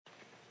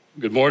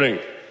Good morning.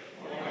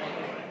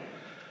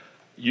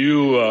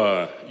 You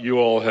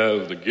all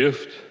have the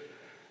gift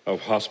of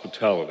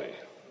hospitality.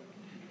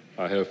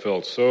 I have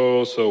felt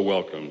so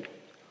welcomed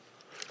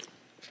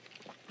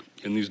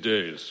in these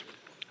days.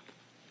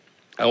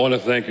 I want to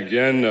thank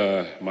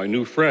again my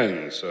new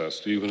friends,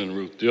 Stephen and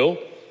Ruth Dill,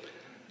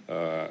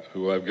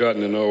 who I've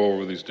gotten to know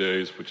over these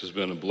days, which has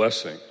been a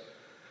blessing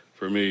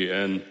for me.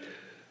 And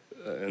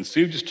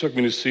Steve just took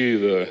me to see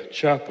the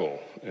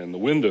chapel and the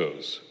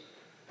windows.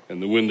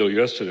 And the window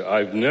yesterday.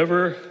 I've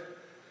never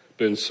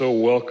been so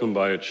welcomed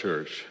by a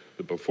church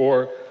that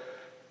before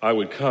I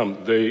would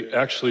come, they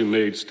actually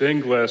made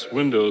stained glass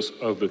windows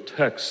of the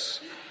texts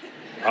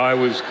I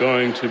was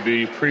going to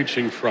be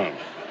preaching from.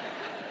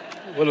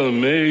 What an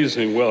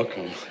amazing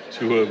welcome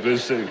to a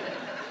visiting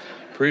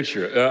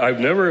preacher. I've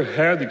never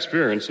had the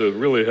experience of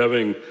really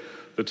having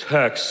the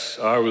texts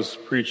I was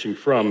preaching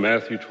from,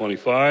 Matthew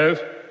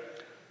 25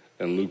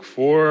 and Luke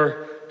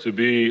 4, to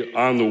be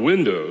on the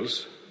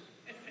windows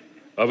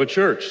of a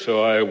church.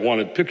 So I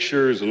wanted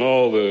pictures and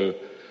all the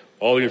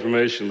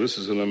information. This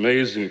is an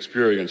amazing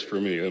experience for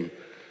me. I'm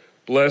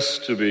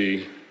blessed to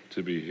be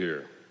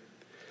here.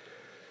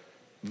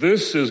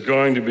 This is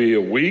going to be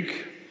a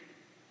week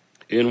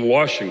in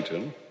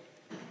Washington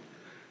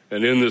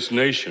and in this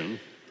nation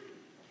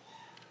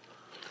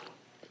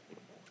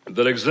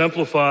that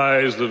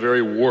exemplifies the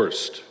very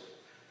worst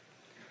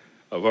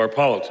of our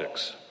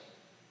politics.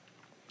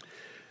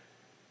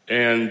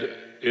 And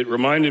it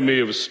reminded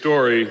me of a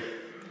story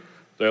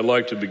that I'd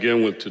like to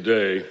begin with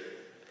today.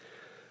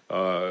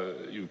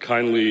 You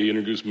kindly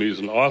introduced me as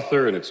an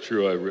author, and it's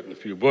true I've written a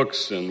few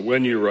books, and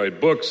when you write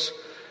books,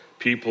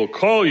 people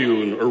call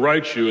you or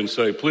write you and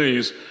say,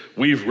 please,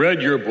 we've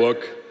read your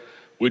book,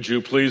 would you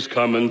please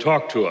come and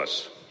talk to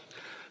us?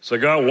 So I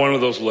got one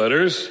of those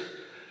letters,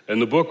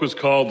 and the book was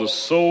called The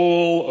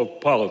Soul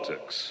of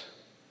Politics.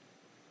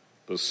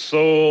 The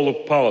Soul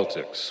of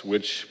Politics,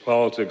 which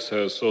politics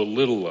has so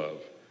little of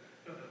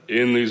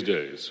in these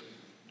days.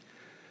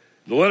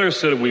 The letter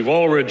said, we've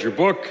all read your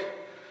book.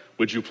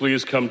 Would you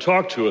please come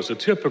talk to us? A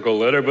typical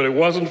letter, but it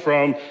wasn't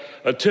from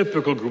a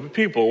typical group of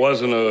people. It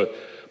wasn't a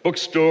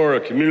bookstore, a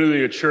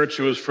community, a church.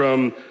 It was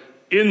from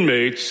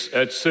inmates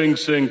at Sing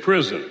Sing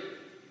Prison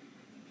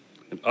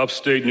in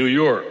upstate New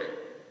York.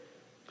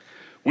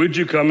 Would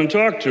you come and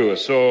talk to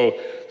us? So,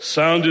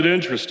 sounded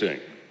interesting.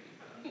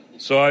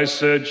 So I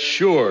said,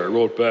 sure. I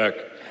wrote back,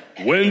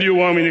 when do you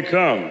want me to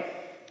come?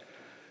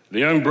 The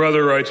young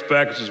brother writes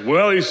back and says,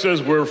 well, he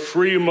says, we're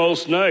free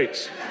most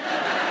nights.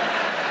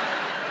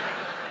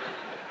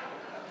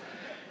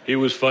 He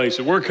was funny. He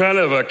said, we're kind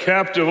of a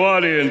captive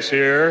audience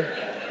here.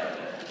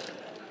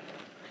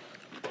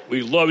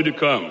 We'd love you to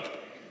come.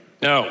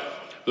 Now,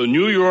 the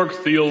New York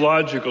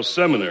Theological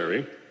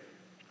Seminary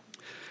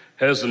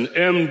has an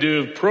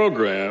MDiv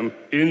program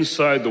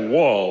inside the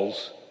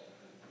walls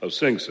of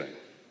Sing Sing.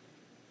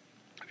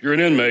 If you're an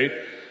inmate,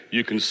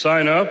 you can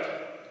sign up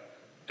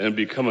and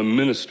become a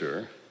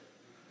minister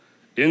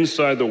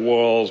inside the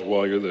walls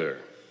while you're there.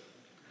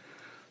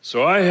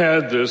 So I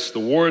had this, the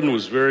warden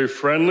was very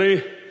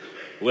friendly,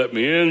 let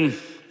me in,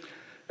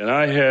 and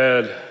I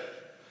had,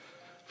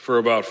 for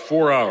about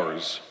 4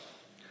 hours,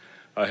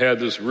 I had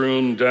this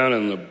room down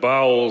in the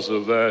bowels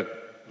of that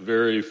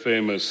very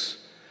famous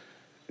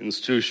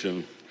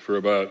institution for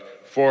about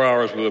 4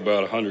 hours with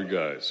about 100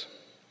 guys.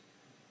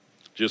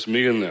 Just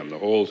me and them the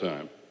whole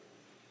time.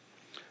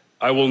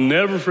 I will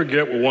never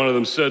forget what one of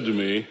them said to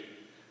me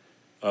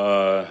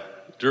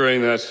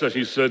during that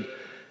session.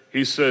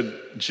 He said,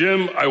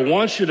 Jim, I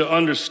want you to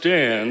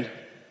understand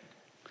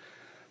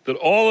that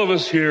all of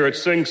us here at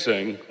Sing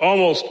Sing,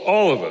 almost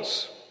all of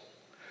us,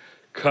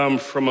 come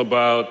from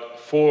about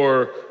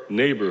 4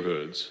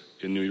 neighborhoods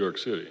in New York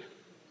City.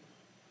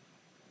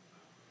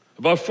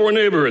 About 4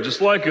 neighborhoods. It's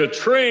like a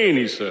train,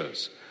 he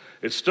says.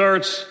 It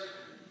starts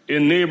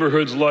in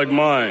neighborhoods like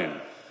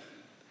mine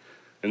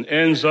and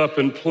ends up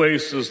in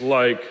places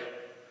like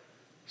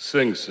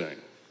Sing Sing.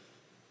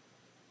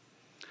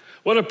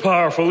 What a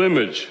powerful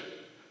image,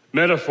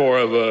 metaphor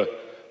of a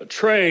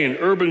train,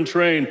 urban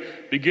train,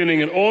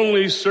 beginning in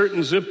only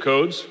certain zip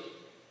codes,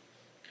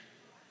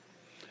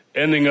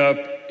 ending up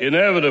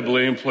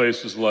inevitably in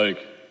places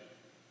like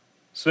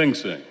Sing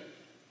Sing.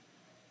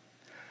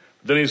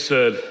 Then he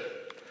said,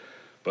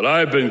 but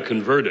I've been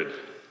converted.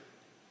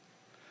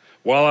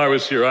 While I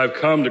was here, I've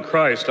come to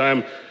Christ.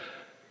 I'm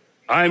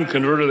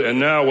converted, and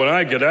now when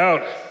I get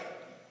out,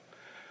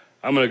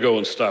 I'm going to go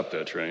and stop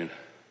that train.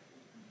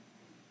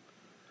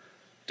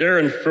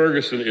 Darren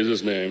Ferguson is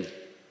his name.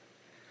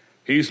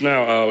 He's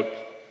now out.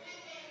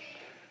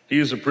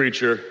 He's a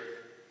preacher.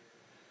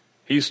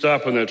 He's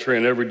stopping that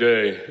train every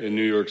day in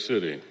New York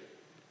City.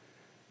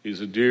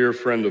 He's a dear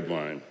friend of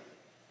mine.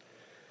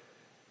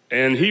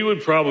 And he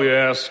would probably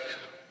ask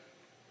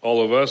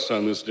all of us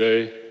on this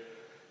day,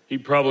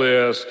 he'd probably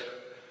ask,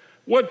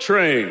 what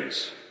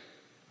trains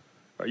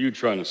are you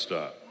trying to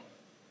stop?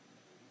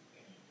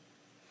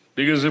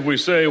 Because if we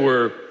say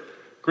we're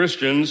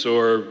Christians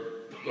or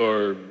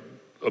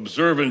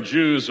observant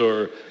Jews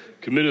or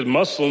committed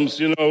Muslims,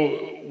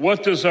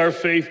 what does our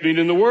faith mean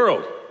in the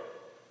world?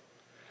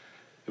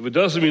 If it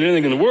doesn't mean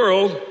anything in the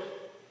world,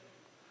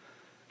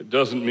 it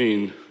doesn't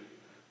mean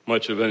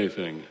much of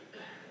anything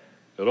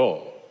at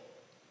all.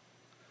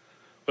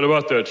 What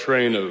about that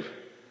train of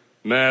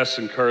mass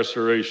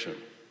incarceration,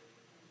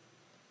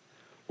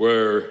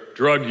 where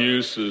drug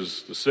use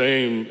is the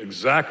same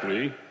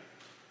exactly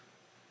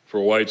for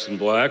whites and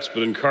blacks,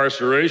 but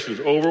incarceration is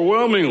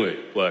overwhelmingly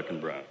black and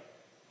brown?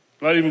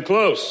 Not even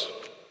close.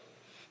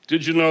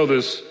 Did you know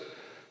this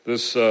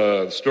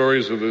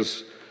stories of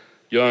this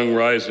young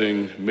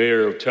rising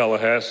mayor of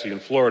Tallahassee in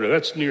Florida?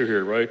 That's near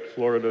here, right?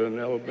 Florida and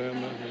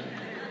Alabama.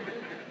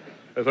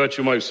 I thought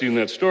you might have seen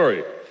that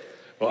story.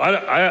 Well,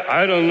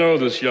 I don't know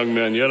this young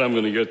man yet. I'm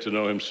going to get to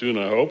know him soon,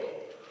 I hope.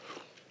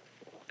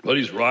 But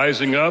he's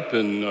rising up,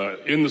 and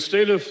in the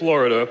state of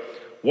Florida,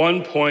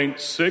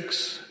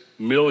 1.6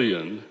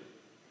 million,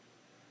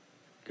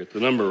 get the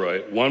number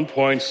right,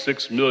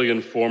 1.6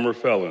 million former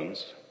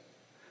felons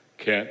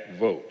can't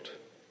vote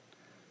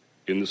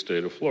in the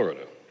state of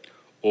Florida.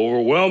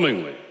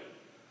 Overwhelmingly,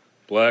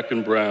 black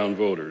and brown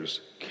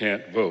voters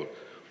can't vote.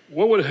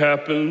 What would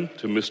happen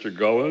to Mr.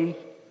 Gullin,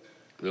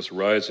 this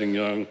rising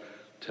young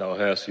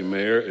Tallahassee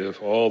mayor,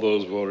 if all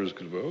those voters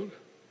could vote?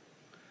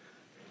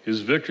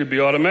 His victory would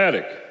be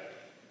automatic.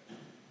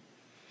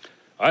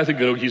 I think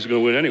he's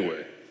going to win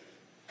anyway.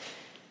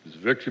 His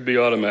victory would be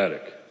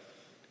automatic.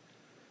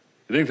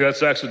 You think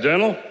that's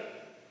accidental?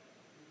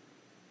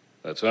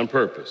 That's on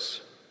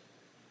purpose.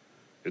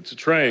 It's a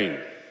train.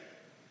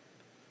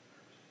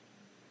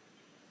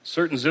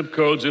 Certain zip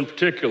codes in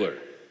particular,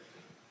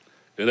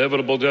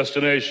 inevitable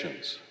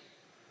destinations.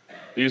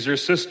 These are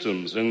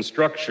systems and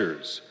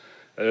structures.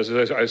 As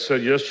I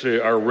said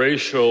yesterday, our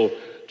racial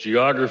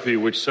geography,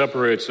 which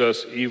separates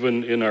us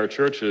even in our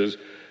churches,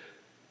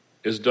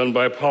 is done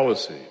by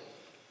policy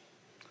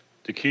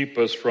to keep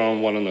us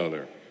from one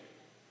another.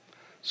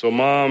 So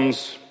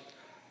moms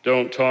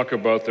don't talk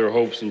about their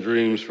hopes and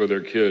dreams for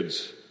their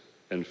kids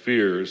and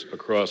fears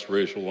across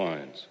racial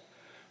lines.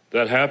 If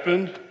that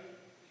happened,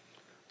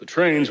 the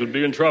trains would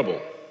be in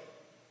trouble.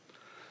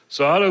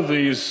 So out of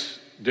these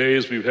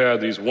days we've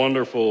had, these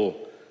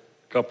wonderful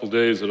couple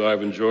days that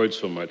I've enjoyed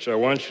so much, I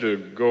want you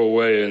to go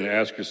away and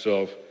ask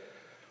yourself,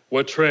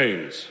 what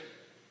trains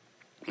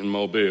in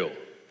Mobile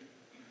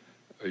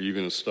are you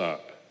going to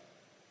stop?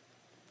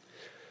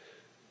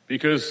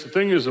 Because the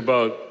thing is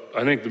about,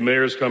 I think the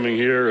mayor's coming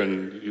here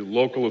and you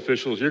local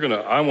officials,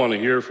 I want to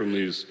hear from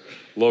these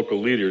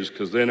local leaders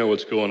because they know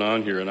what's going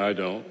on here and I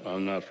don't.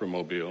 I'm not from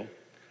Mobile.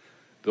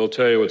 They'll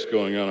tell you what's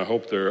going on. I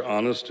hope they're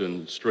honest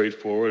and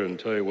straightforward and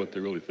tell you what they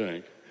really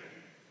think.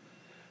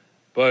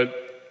 But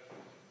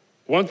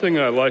one thing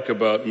I like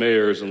about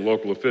mayors and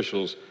local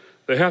officials,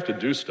 they have to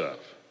do stuff.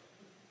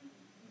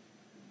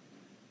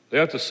 They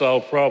have to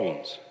solve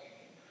problems.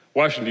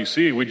 Washington,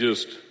 D.C., we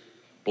just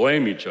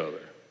blame each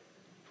other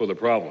for the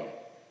problem.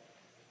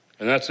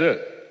 And that's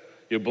it.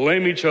 You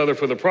blame each other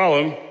for the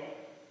problem,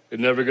 it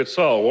never gets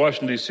solved.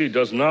 Washington, D.C.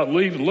 does not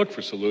even look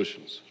for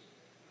solutions.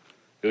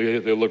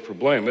 They look for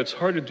blame. It's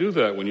hard to do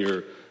that when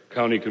you're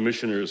county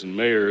commissioners and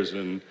mayors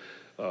and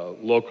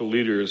local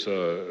leaders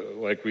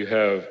like we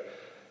have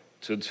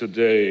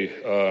today,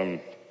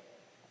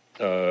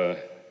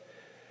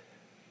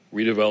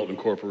 redevelopment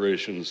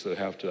corporations that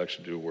have to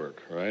actually do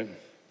work, right?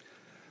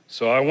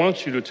 So I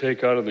want you to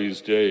take out of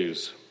these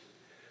days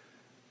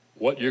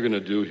what you're going to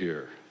do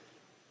here,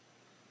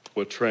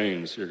 what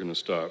trains you're going to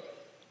stop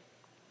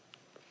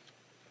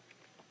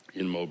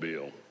in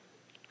Mobile.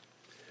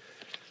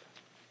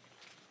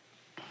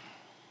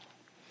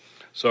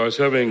 So I was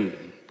having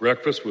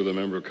breakfast with a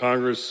member of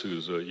Congress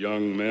who's a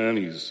young man.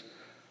 He's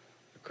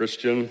a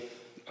Christian,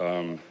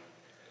 and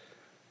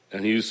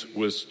he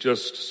was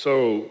just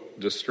so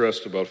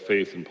distressed about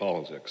faith and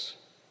politics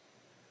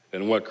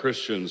and what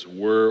Christians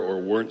were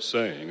or weren't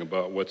saying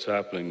about what's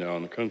happening now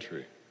in the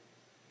country.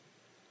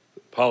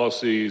 The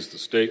policies, the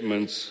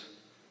statements,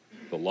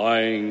 the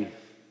lying,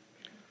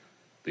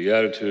 the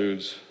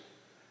attitudes,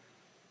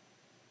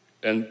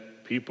 and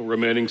people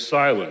remaining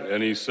silent.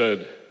 And he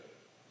said,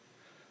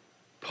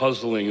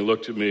 puzzling, he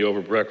looked at me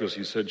over breakfast,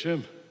 he said,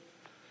 Jim,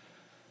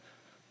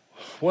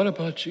 what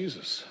about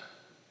Jesus?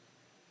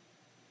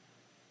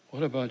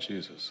 What about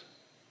Jesus?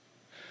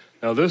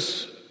 Now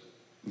this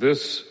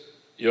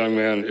young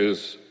man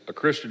is a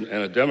Christian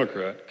and a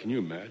Democrat. Can you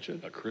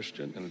imagine a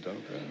Christian and a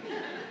Democrat?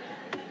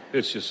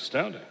 It's just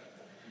astounding.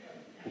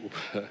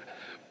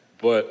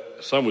 But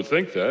some would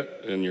think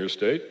that in your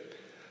state,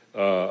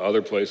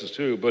 other places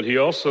too. But he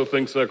also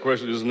thinks that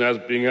question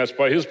isn't being asked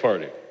by his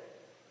party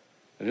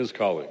and his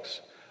colleagues.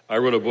 I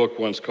wrote a book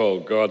once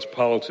called God's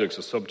Politics.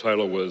 The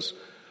subtitle was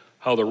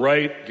How the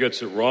Right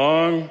Gets It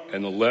Wrong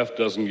and the Left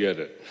Doesn't Get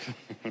It.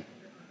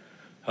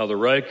 How the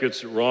right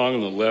gets it wrong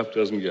and the left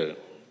doesn't get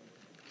it.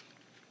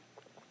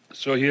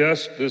 So he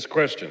asked this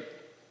question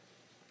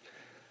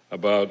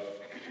about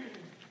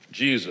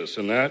Jesus,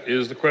 and that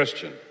is the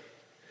question.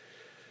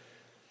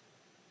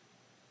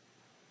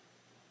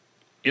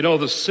 You know,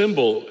 the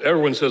symbol,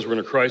 everyone says we're in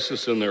a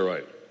crisis, and they're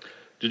right.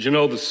 Did you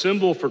know the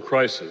symbol for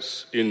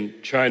crisis in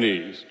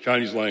Chinese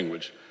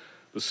language,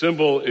 the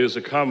symbol is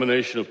a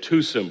combination of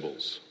two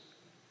symbols.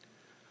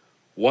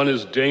 One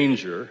is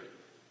danger,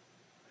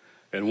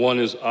 and one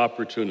is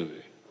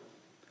opportunity.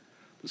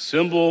 The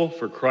symbol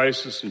for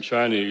crisis in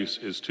Chinese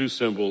is two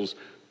symbols,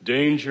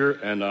 danger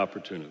and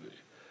opportunity.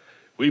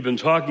 We've been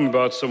talking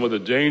about some of the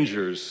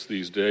dangers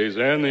these days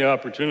and the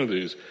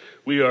opportunities.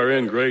 We are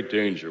in great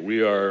danger.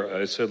 We are,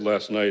 I said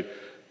last night,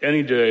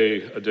 any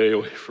day, a day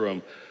away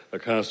from a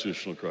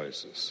constitutional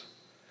crisis,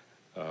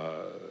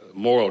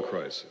 moral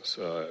crisis.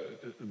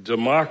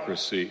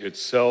 Democracy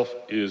itself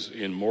is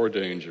in more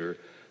danger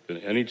than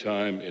any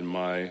time in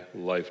my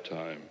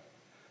lifetime,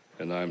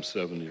 and I'm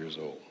 70 years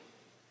old.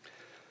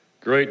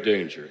 Great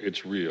danger,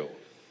 it's real.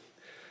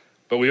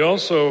 But we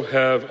also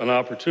have an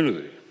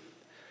opportunity.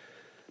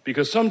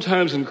 Because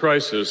sometimes in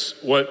crisis,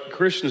 what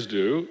Christians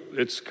do,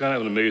 it's kind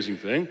of an amazing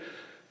thing,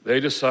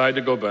 they decide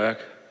to go back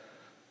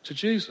to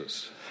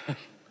Jesus.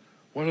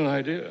 What an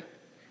idea.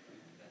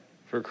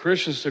 For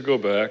Christians to go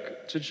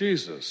back to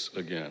Jesus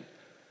again.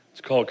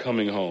 It's called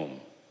coming home.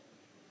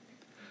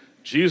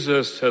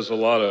 Jesus has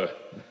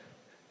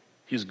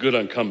he's good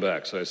on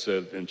comebacks, I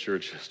said in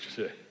church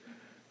yesterday.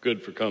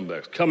 Good for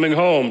comebacks. Coming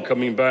home,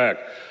 coming back.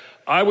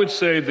 I would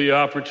say the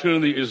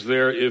opportunity is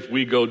there if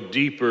we go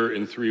deeper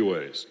in three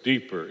ways.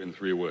 Deeper in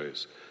three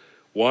ways.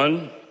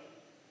 One,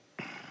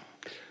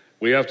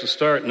 we have to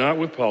start not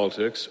with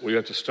politics, we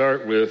have to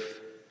start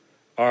with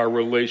our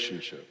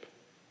relationship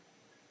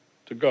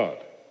to God,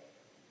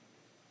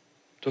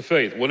 to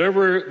faith.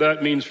 Whatever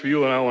that means for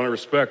you, and I want to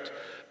respect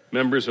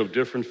members of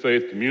different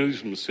faith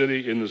communities from the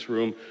city in this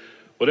room,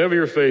 whatever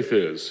your faith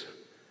is,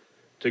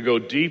 to go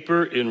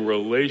deeper in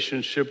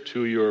relationship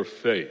to your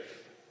faith.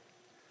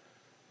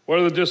 What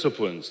are the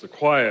disciplines, the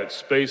quiet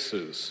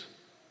spaces,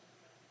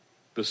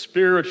 the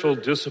spiritual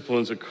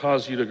disciplines that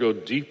cause you to go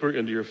deeper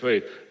into your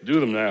faith? Do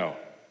them now.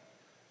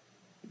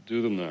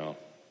 Do them now.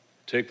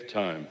 Take the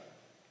time.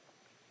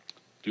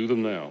 Do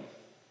them now.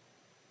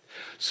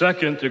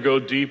 Second, to go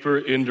deeper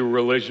into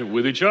relationship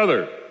with each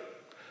other,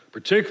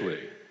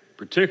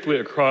 particularly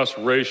across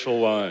racial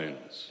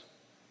lines.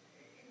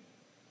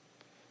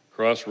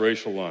 Across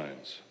racial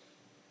lines.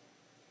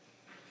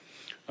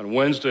 On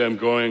Wednesday, I'm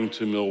going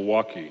to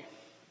Milwaukee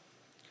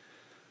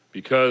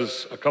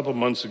because a couple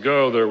months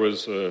ago there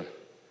was a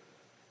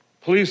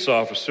police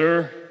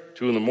officer,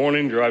 2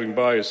 a.m, driving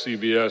by a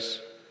CVS,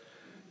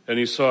 and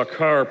he saw a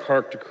car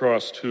parked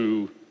across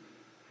two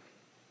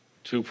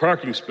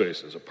parking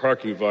spaces, a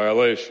parking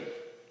violation.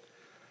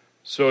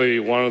 So he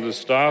wanted to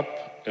stop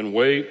and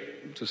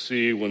wait to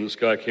see when this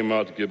guy came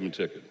out to give him a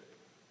ticket.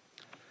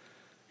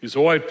 He's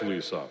a white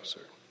police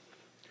officer.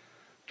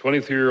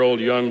 23-year-old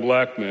young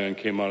black man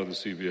came out of the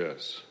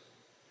CVS.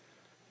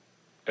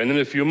 And in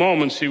a few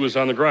moments, he was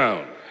on the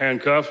ground,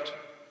 handcuffed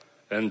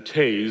and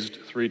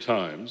tased 3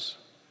 times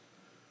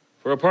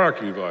for a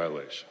parking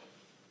violation.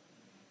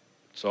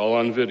 It's all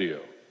on video.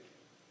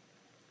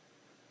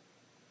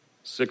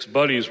 6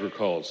 buddies were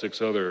called,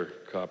 6 other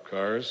cop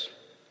cars.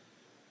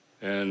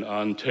 And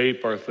on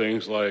tape are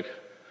things like,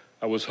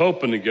 I was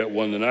hoping to get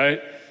one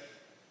tonight.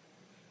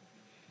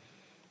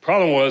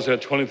 Problem was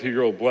that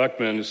 23-year-old black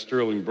man is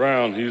Sterling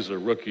Brown. He's a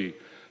rookie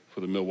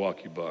for the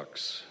Milwaukee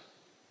Bucks.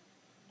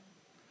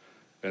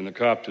 And the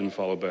cop didn't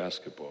follow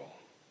basketball.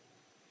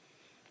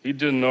 He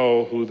didn't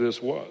know who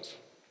this was.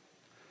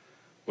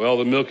 Well,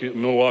 the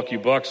Milwaukee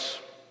Bucks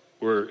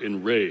were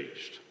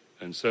enraged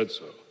and said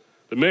so.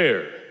 The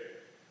mayor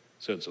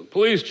said so. The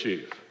police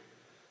chief.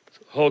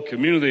 The whole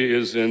community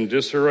is in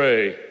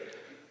disarray.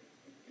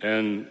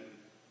 And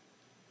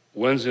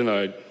Wednesday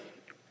night,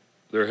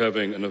 they're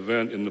having an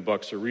event in the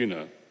Bucks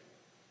Arena.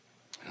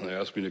 And they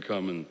asked me to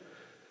come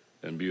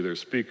and be their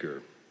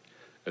speaker.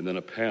 And then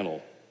a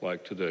panel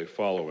like today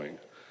following.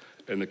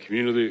 And the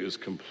community is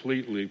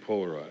completely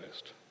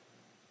polarized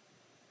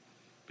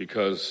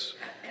because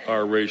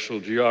our racial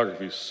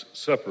geography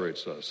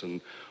separates us.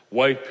 And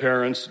white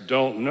parents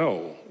don't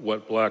know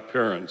what black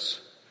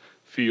parents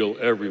feel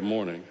every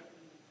morning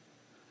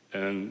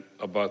and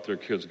about their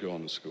kids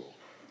going to school.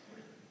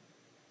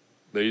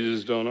 They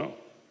just don't know.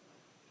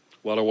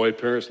 A lot of white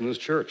parents in this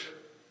church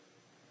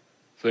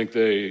think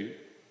they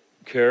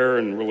care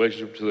in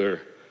relationship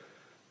to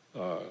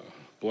their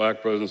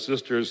black brothers and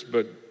sisters,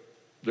 but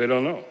they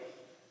don't know.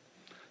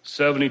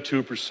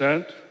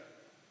 72%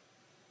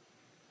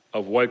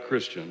 of white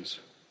Christians,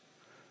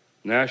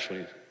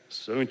 nationally,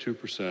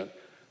 72%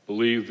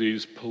 believe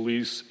these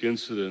police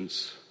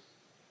incidents,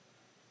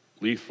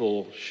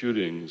 lethal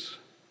shootings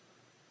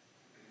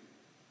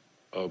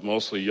of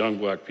mostly young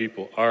black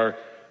people, are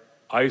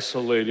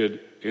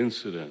isolated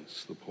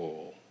incidents, the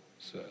poll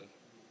said.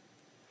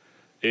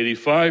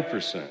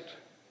 85%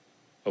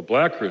 of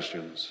black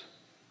Christians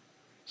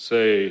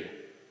say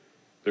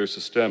they're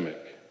systemic,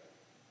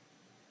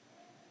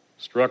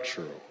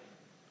 structural,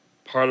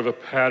 part of a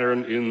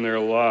pattern in their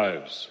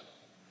lives.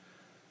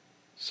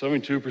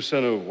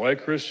 72% of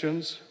white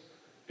Christians,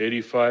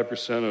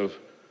 85% of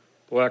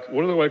black.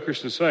 What are the white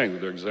Christians saying?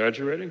 They're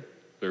exaggerating.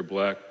 They're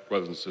black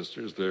brothers and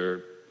sisters.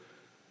 They're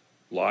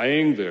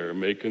lying, they're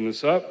making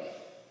this up.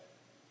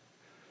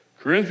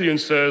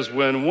 Corinthians says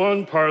when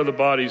one part of the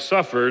body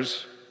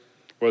suffers,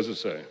 what does it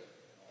say?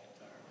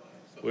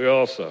 We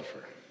all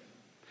suffer.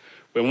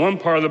 When one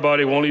part of the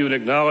body won't even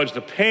acknowledge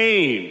the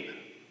pain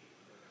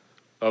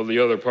of the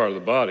other part of the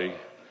body,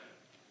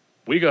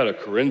 we got a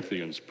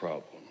Corinthians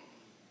problem.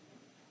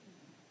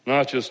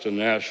 Not just a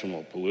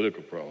national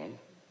political problem.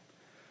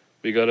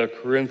 We got a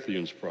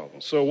Corinthians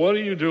problem. So what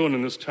are you doing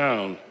in this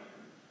town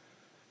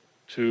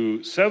to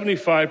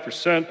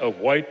 75% of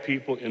white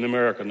people in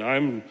America? Now,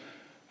 I'm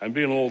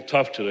being a little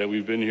tough today.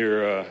 We've been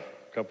here a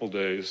couple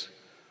days.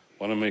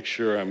 Want to make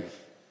sure I'm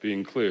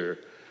being clear.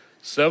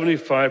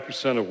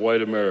 75% of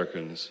white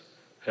Americans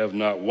have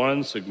not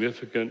one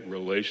significant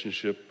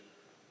relationship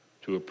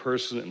to a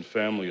person and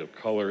family of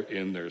color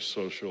in their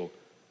social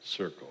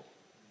circle.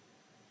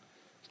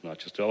 It's not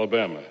just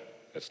Alabama,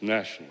 it's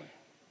nationally.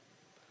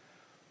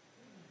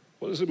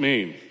 What does it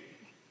mean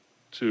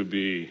to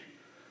be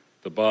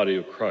the body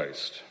of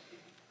Christ?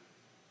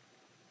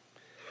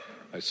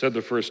 I said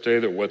the first day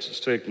that what's at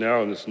stake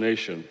now in this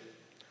nation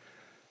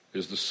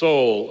is the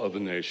soul of the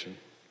nation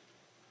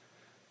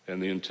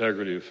and the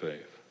integrity of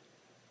faith.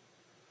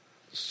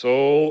 The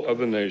soul of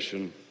the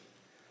nation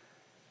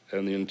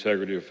and the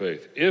integrity of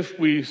faith. If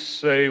we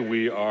say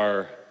we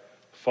are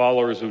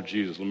followers of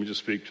Jesus, let me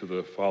just speak to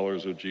the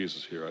followers of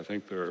Jesus here. I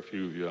think there are a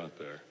few of you out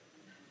there.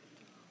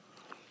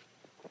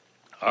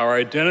 Our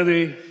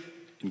identity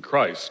in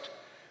Christ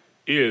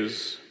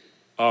is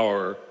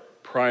our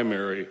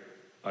primary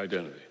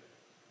identity.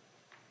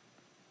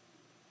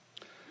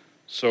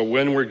 So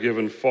when we're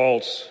given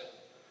false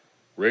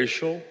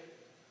racial,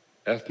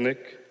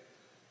 ethnic,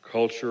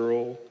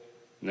 cultural,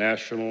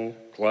 national,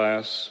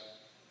 class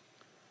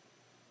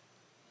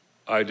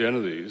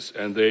identities,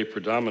 and they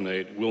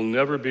predominate, we'll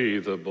never be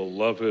the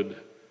beloved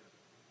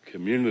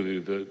community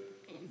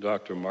that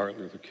Dr.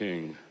 Martin Luther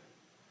King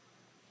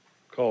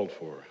called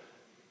for.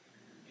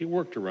 He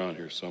worked around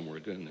here somewhere,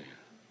 didn't he?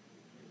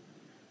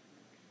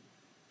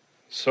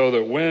 So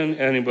that when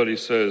anybody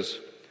says,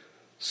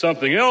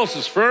 something else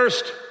is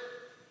first,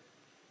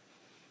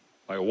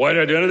 my white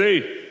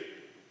identity,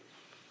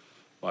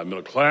 my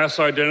middle class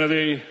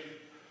identity,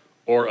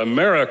 or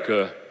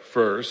America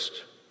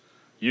first,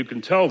 you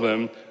can tell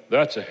them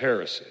that's a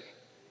heresy.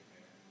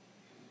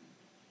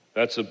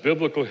 That's a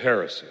biblical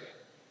heresy.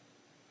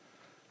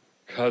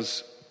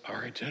 Because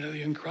our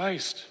identity in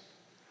Christ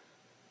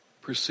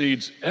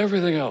precedes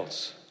everything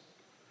else,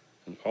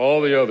 and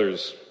all the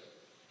others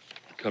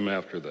come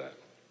after that.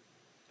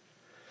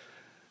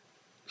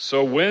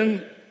 So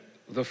when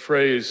the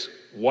phrase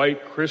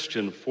white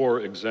Christian,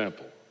 for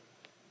example,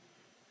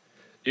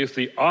 if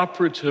the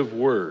operative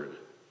word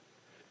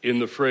in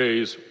the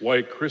phrase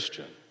white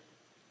Christian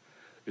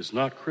is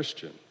not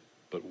Christian,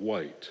 but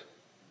white,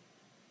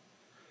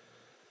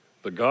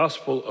 the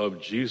gospel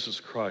of Jesus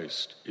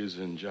Christ is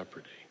in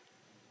jeopardy,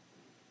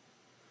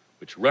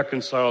 which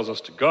reconciles us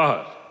to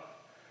God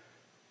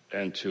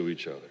and to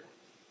each other.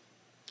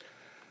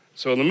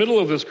 So in the middle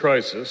of this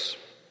crisis,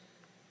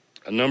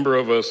 a number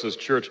of us as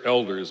church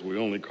elders, we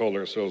only call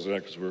ourselves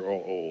that because we're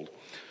all old,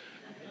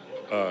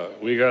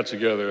 we got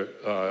together.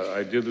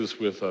 I did this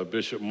with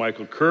Bishop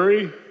Michael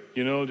Curry.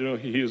 You know,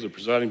 he is the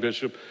presiding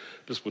bishop,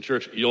 Episcopal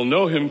Church. You'll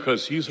know him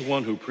because he's the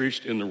one who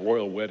preached in the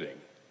royal wedding.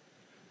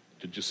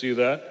 Did you see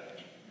that?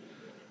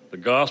 The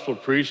gospel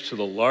preached to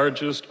the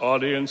largest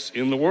audience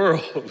in the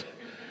world.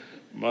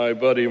 My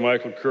buddy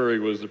Michael Curry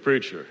was the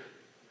preacher.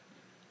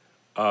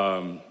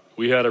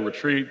 We had a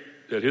retreat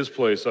at his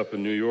place up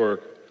in New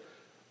York.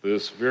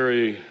 This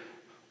very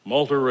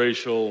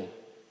multiracial,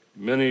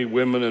 many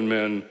women and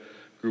men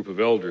group of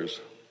elders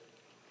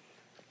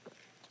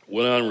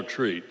went on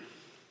retreat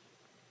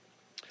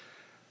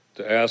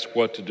to ask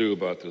what to do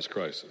about this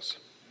crisis.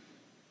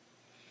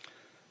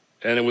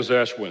 And it was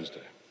Ash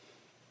Wednesday,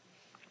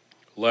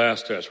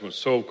 last Ash Wednesday.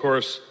 So, of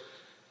course,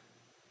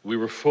 we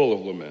were full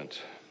of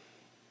lament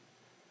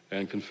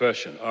and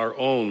confession, our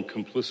own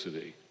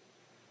complicity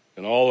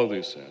in all of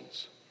these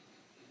sins.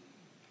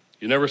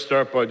 You never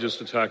start by just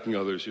attacking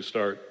others. You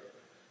start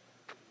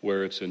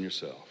where it's in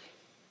yourself.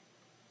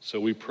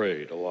 So we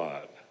prayed a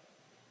lot.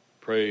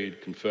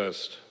 Prayed,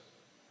 confessed,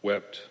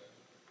 wept,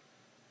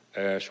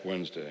 Ash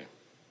Wednesday.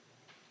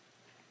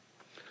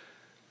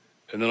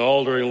 And then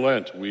all during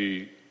Lent,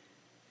 we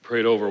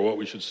prayed over what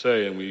we should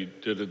say, and we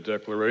did a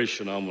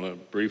declaration I'm going to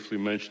briefly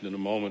mention in a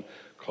moment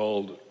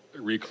called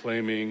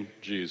Reclaiming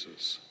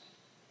Jesus.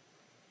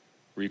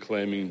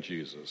 Reclaiming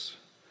Jesus.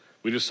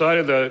 We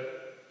decided that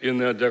in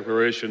that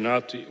declaration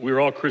we were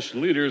all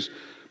Christian leaders,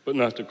 but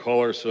not to call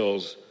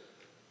ourselves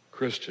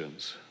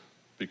Christians,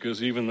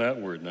 because even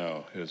that word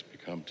now has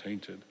become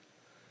tainted.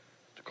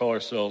 To call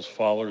ourselves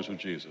followers of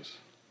Jesus,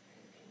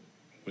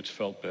 which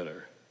felt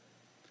better.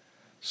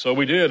 So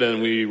we did,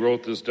 and we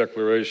wrote this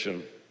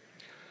declaration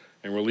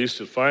and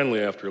released it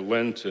finally after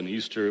Lent and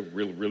Easter,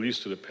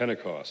 released it at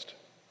Pentecost.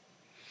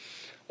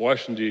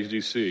 Washington,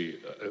 D.C.,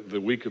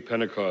 the week of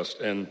Pentecost.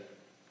 And,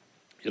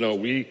 you know,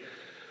 we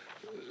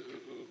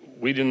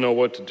we didn't know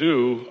what to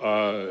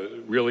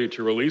do, really,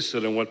 to release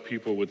it and what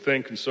people would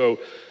think. And so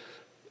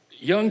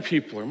young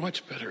people are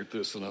much better at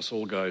this than us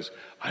old guys.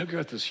 I've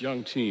got this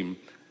young team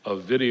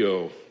of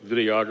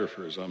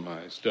videographers on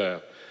my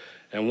staff.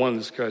 And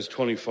this guy's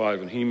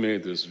 25, and he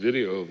made this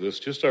video of this,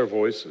 just our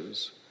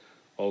voices,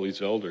 all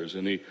these elders.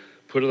 And he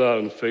put it out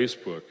on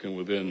Facebook, and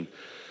within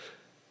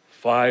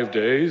 5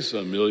 days,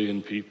 1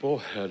 million people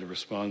had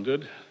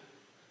responded.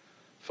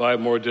 5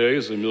 more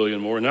days, 1 million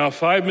more. Now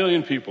 5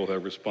 million people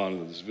have responded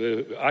to this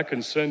video. I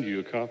can send you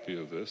a copy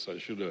of this. I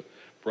should have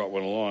brought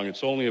one along.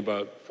 It's only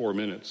about 4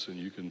 minutes, and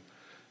you can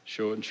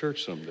show it in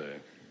church someday.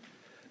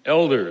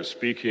 Elders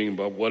speaking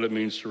about what it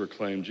means to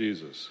reclaim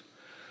Jesus.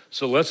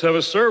 So let's have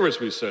a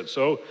service, we said.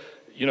 So,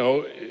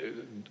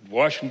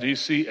 Washington,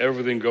 D.C.,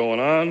 everything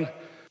going on.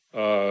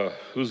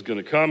 Who's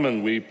going to come?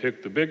 And we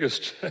picked the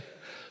biggest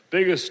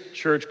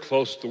church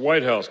close to the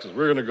White House, because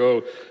we're going to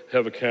go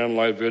have a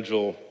candlelight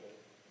vigil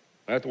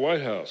at the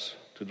White House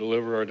to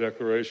deliver our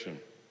declaration.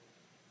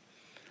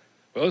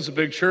 Well, it's a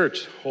big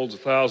church, holds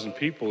 1,000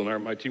 people,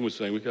 and my team was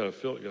saying, we got to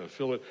fill it.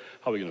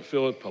 How are we going to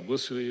fill it?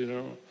 Publicity,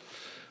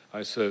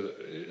 I said,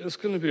 it's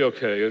going to be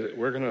okay.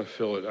 We're going to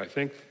fill it. I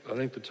think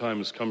the time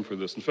has come for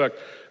this. In fact,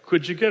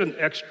 could you get an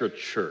extra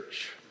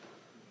church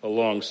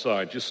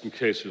alongside, just in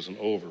case there's an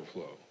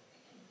overflow?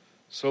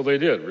 So they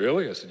did.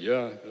 Really? I said,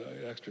 yeah,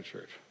 extra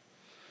church.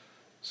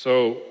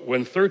 So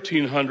when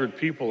 1,300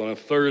 people on a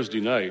Thursday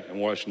night in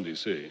Washington,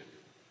 D.C.,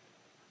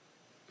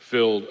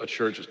 filled a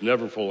church that's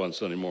never full on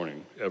Sunday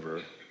morning,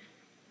 ever,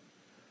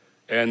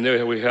 and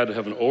we had to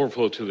have an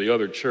overflow to the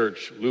other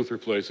church, Luther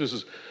Place. This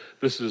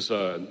is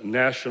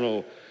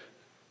National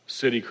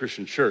City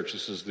Christian Church.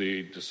 This is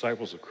the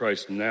Disciples of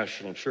Christ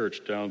National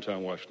Church,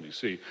 downtown Washington,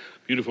 D.C.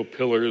 Beautiful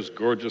pillars,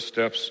 gorgeous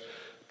steps,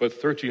 but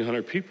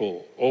 1,300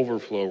 people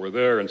overflow were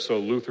there, and so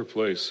Luther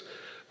Place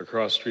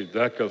across the street,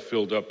 that got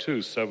filled up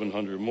too,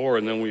 700 more,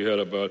 and then we had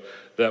about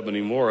that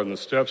many more on the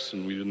steps,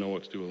 and we didn't know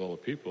what to do with all the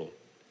people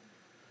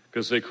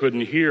because they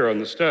couldn't hear on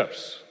the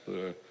steps.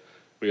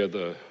 We had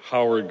the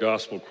Howard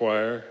Gospel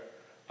Choir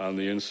on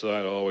the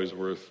inside, always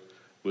worth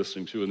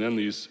listening to. And then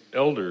these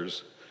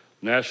elders,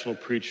 national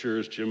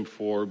preachers, Jim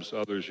Forbes,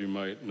 others you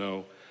might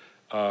know.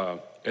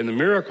 And the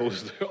miracle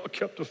is they all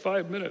kept to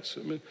 5 minutes.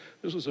 I mean,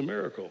 this was a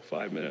miracle,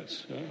 5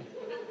 minutes.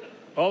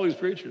 All these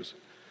preachers.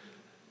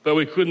 But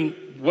we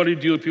couldn't, what do you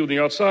do with people on the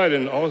outside?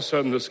 And all of a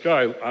sudden this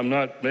guy, I'm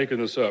not making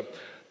this up,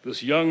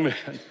 this young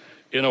man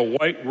in a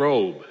white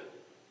robe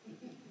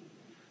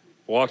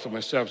walks up my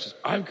staff and says,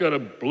 I've got a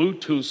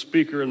Bluetooth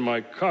speaker in my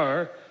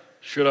car.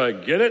 Should I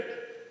get it?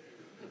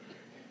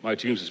 My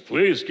team says,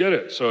 please get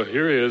it. So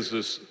here he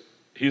is,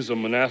 he's a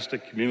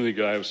monastic community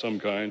guy of some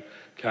kind,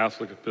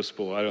 Catholic,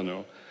 Episcopal, I don't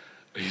know.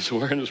 He's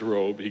wearing his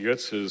robe. He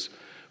gets his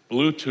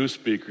Bluetooth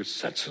speaker,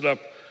 sets it up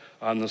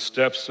on the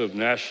steps of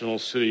National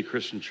City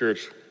Christian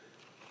Church.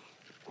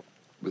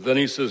 But then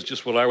he says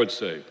just what I would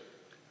say.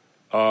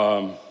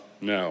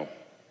 Now,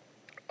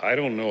 I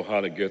don't know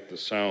how to get the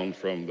sound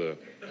from the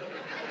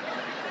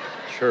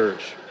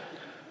church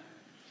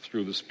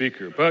through the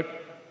speaker,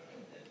 but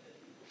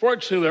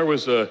fortunately there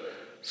was a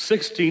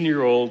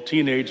 16-year-old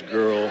teenage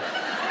girl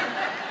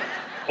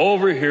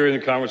overhearing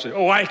the conversation.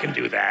 Oh, I can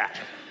do that.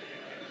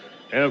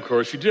 And of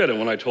course she did. And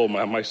when I told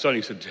my son,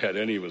 he said, Dad,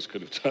 any of us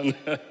could have done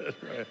that.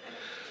 Right?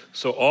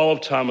 So all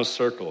of Thomas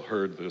Circle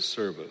heard this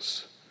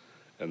service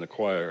and the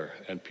choir,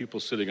 and people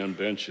sitting on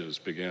benches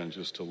began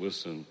just to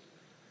listen.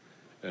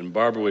 And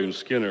Barbara Williams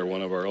Skinner,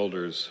 one of our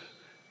elders,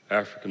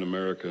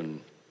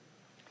 African-American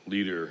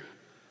leader,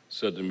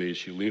 said to me,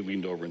 she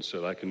leaned over and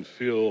said,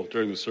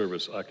 during the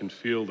service, I can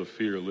feel the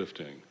fear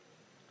lifting.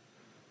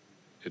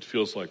 It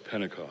feels like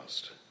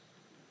Pentecost.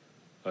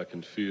 I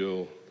can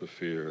feel the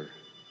fear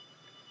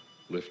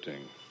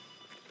lifting.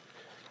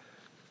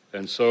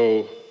 And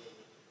so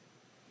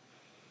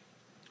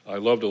I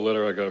loved a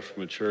letter I got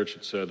from a church.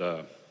 It said,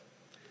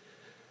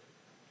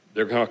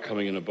 they're now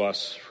coming in a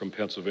bus from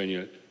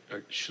Pennsylvania.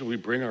 Should we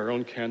bring our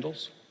own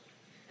candles?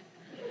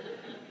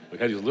 We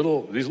had these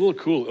little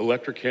cool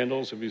electric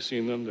candles. Have you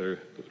seen them?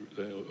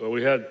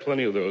 We had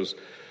plenty of those.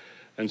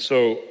 And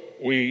so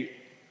we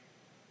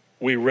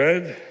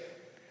read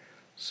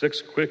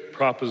 6 quick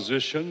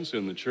propositions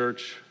in the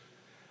church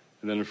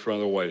and then in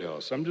front of the White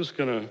House. I'm just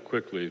going to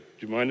quickly, do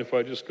you mind if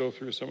I just go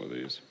through some of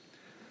these?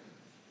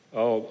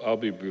 I'll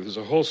be brief. There's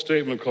a whole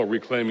statement called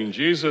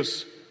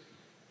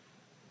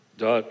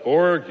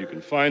ReclaimingJesus.org. You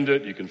can find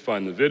it. You can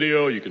find the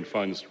video. You can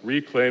find this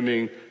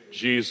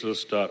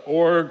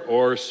ReclaimingJesus.org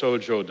or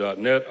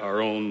Sojo.net,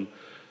 our own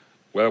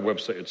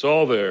website. It's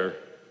all there.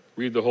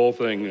 Read the whole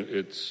thing.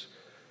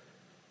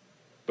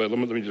 But let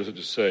me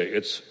just say,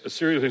 it's a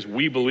series of things.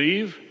 We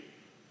believe,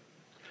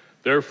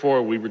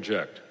 therefore we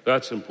reject.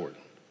 That's important.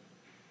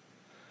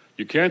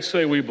 You can't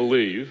say we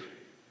believe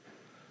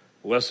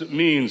unless it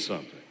means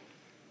something.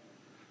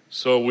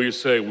 So we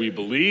say we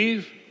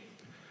believe,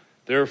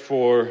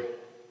 therefore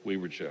we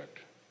reject.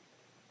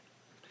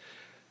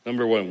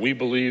 Number 1, we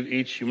believe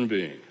each human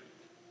being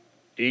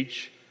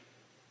is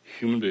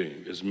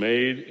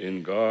made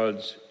in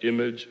God's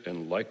image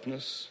and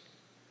likeness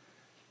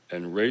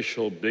and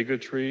racial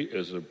bigotry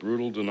is a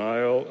brutal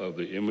denial of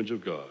the image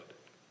of God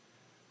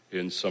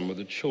in some of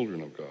the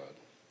children of God.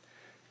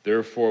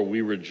 Therefore,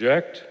 we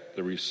reject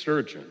the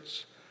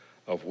resurgence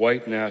of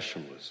white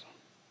nationalism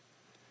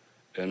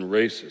and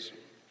racism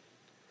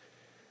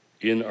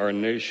in our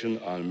nation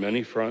on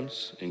many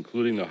fronts,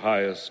 including the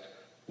highest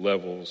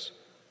levels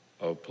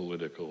of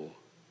political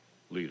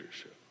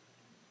leadership.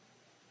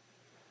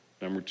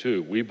 Number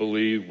two, we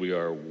believe we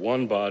are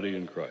one body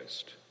in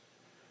Christ.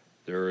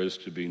 There is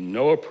to be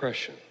no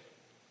oppression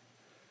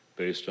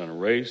based on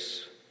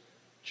race,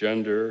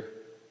 gender,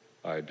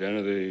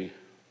 identity,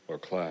 or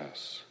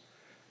class.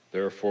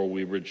 Therefore,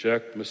 we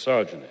reject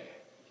misogyny,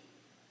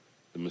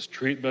 the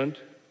mistreatment,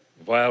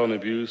 violent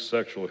abuse,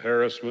 sexual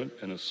harassment,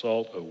 and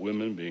assault of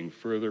women being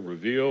further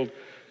revealed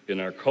in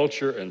our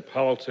culture and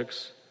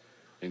politics,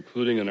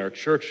 including in our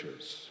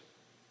churches,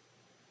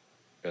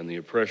 and the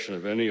oppression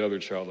of any other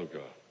child of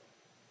God.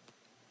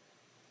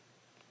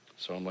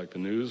 Sound like the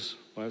news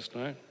last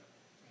night?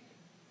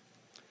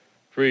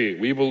 3,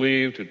 we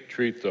believe to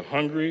treat the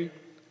hungry.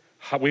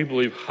 We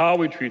believe how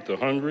we treat the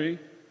hungry,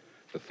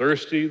 the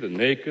thirsty, the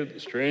naked, the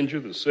stranger,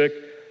 the sick,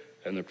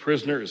 and the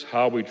prisoner is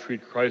how we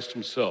treat Christ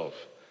himself.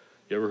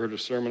 You ever heard a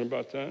sermon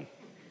about that?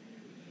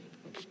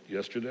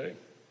 Yesterday.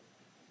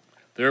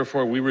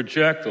 Therefore, we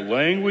reject the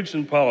language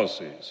and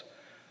policies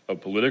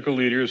of political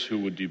leaders who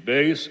would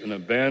debase and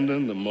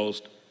abandon the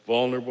most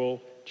vulnerable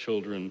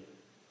children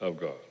of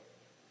God.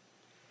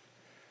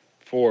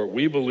 4,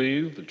 we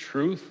believe the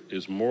truth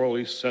is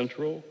morally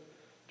central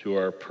to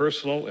our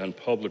personal and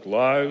public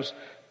lives.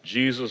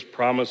 Jesus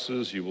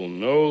promises you will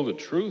know the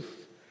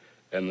truth,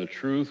 and the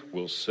truth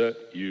will set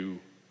you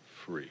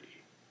free.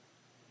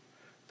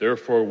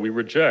 Therefore, we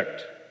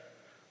reject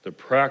the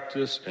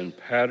practice and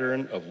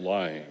pattern of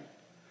lying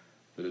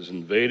that is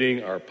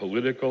invading our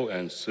political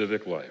and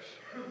civic life.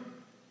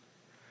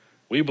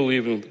 We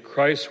believe in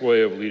Christ's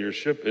way of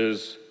leadership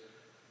is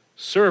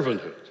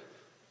servanthood,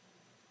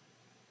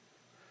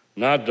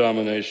 not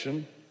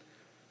domination.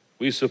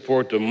 We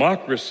support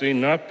democracy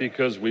not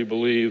because we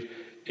believe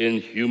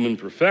in human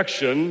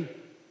perfection,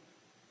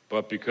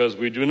 but because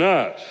we do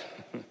not.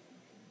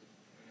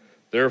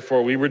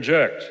 Therefore, we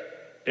reject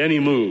any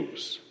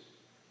moves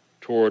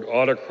toward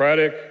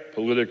autocratic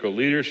political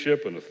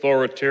leadership and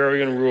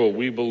authoritarian rule.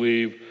 We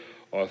believe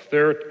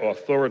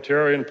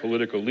authoritarian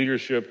political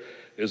leadership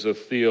is a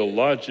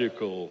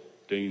theological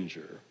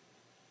danger,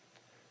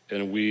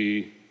 and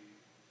we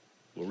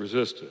will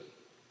resist it.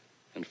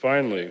 And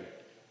finally,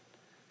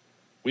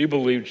 we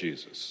believe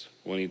Jesus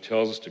when he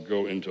tells us to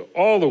go into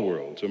all the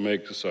world to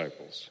make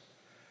disciples.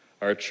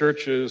 Our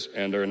churches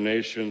and our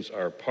nations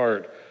are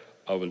part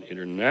of an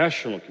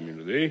international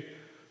community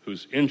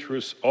whose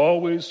interests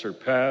always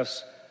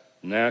surpass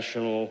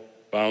national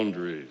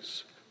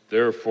boundaries.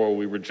 Therefore,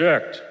 we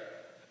reject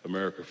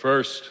America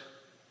First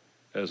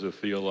as a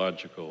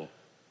theological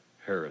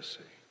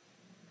heresy.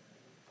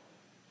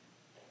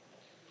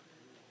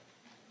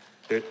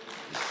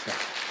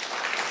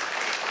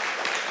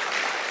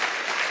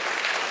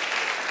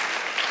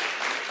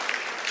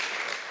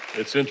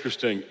 It's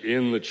interesting,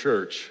 in the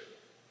church,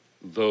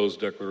 those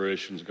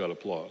declarations got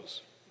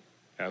applause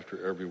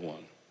after every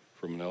one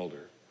from an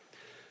elder.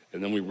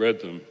 And then we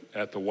read them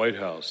at the White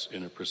House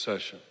in a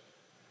procession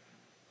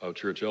of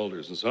church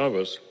elders. And some of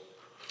us,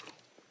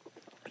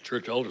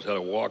 church elders, had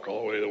to walk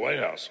all the way to the White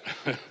House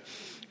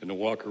and to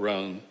walk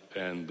around,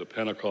 and the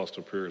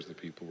Pentecostal prayers, the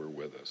people were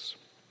with us.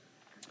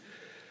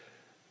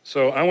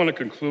 So I want to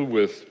conclude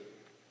with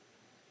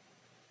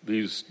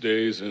these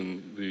days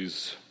and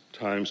these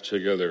times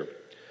together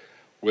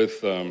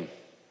with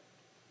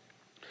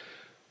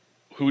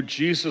who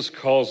Jesus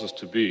calls us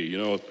to be. You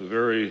know, at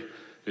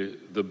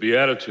the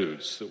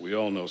Beatitudes that we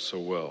all know so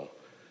well,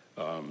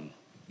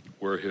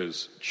 were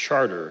his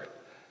charter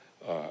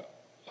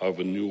of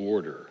a new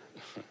order.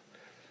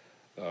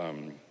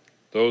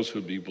 Those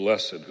who'd be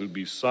blessed, who'd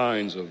be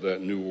signs of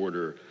that new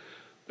order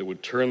that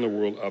would turn the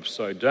world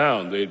upside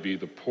down. They'd be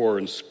the poor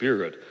in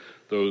spirit,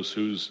 those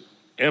whose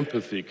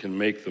empathy can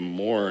make them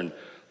mourn,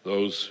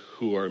 those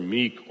who are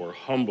meek or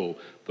humble,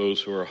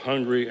 those who are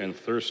hungry and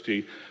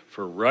thirsty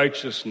for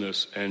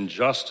righteousness and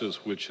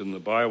justice, which in the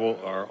Bible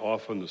are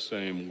often the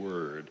same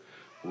word,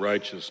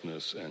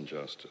 righteousness and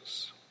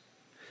justice.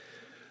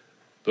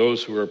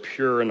 Those who are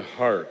pure in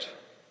heart,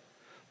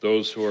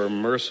 those who are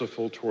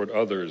merciful toward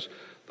others,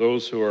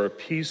 those who are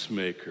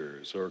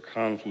peacemakers or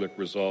conflict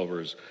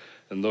resolvers,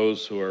 and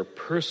those who are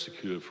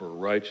persecuted for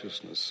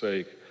righteousness'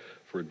 sake,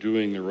 for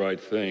doing the right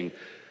thing.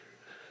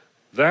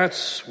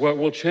 That's what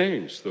will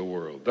change the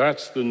world.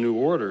 That's the new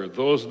order.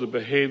 Those are the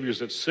behaviors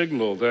that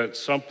signal that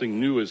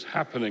something new is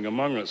happening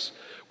among us.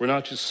 We're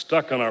not just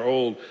stuck on our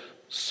old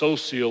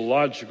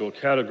sociological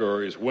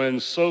categories.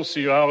 When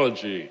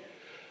sociology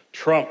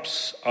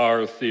trumps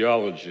our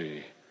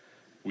theology,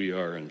 we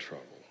are in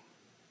trouble.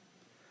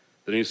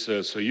 Then he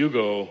says, so you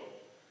go,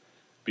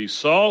 be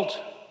salt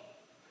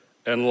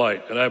and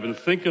light. And I've been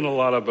thinking a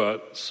lot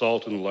about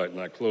salt and light,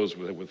 and I close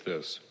with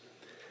this.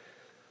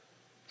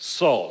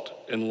 Salt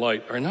and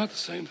light are not the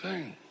same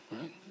thing,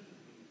 right?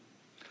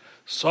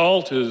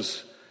 Salt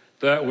is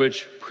that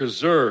which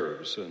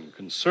preserves and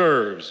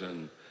conserves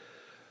and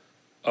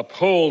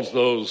upholds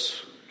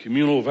those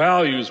communal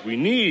values we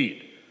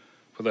need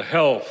for the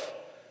health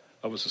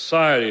of a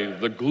society,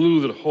 the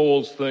glue that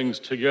holds things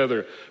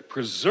together.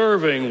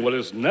 Preserving what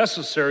is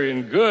necessary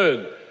and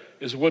good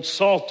is what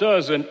salt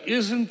does. And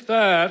isn't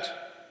that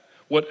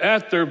what,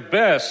 at their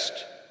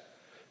best,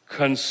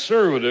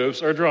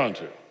 conservatives are drawn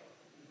to?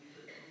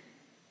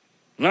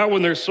 Not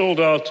when they're sold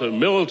out to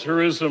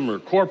militarism or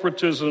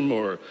corporatism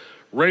or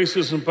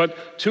racism,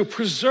 but to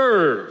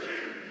preserve,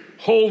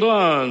 hold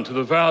on to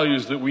the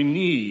values that we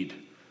need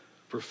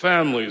for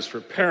families,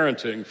 for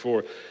parenting,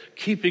 for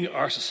keeping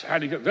our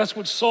society together. That's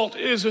what salt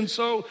is, and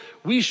so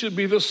we should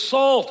be the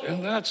salt,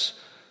 and that's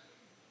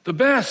the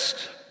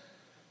best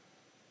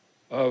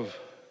of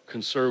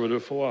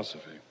conservative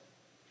philosophy,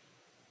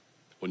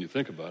 when you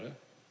think about it.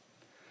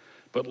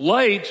 But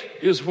light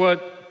is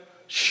what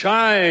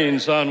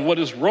shines on what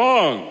is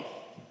wrong,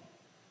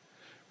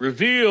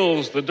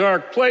 reveals the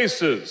dark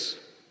places,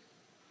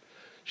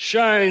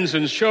 shines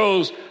and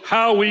shows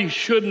how we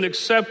shouldn't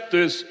accept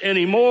this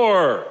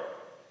anymore,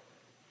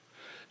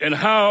 and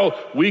how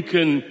we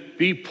can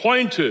be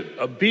pointed,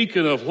 a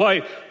beacon of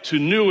light, to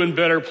new and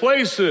better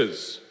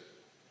places.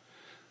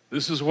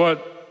 This is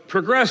what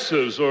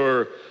progressives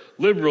or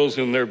liberals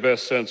in their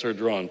best sense are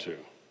drawn to.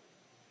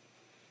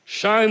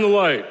 Shine the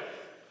light,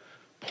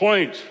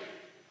 point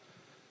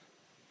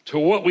to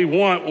what we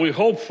want, what we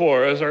hope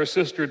for, as our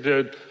sister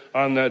did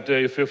on that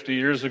day 50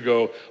 years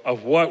ago,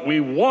 of what we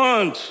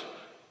want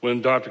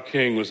when Dr.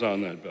 King was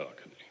on that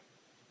balcony.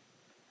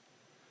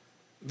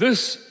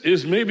 This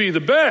is maybe the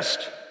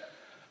best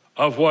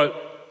of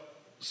what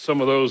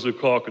some of those who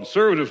call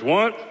conservatives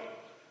want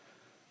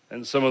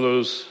and some of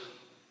those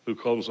who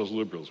call themselves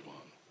liberals want.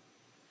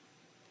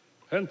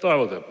 I hadn't thought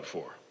of that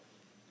before.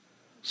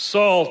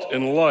 Salt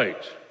and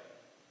light.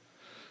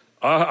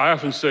 I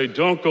often say,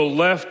 don't go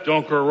left,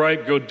 don't go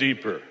right, go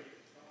deeper.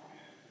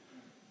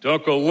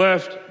 Don't go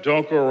left,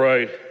 don't go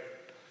right,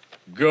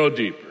 go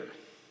deeper.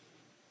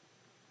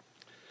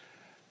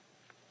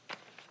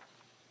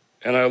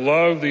 And I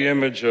love the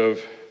image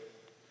of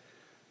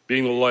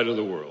being the light of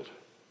the world.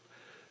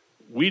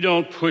 We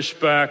don't push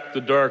back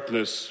the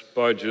darkness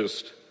by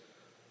just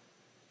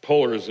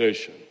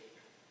polarization.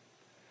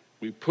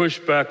 We push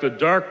back the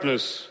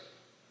darkness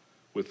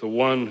with the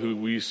one who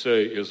we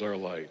say is our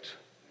light.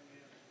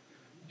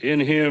 In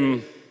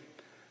him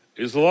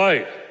is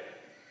light,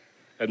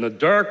 and the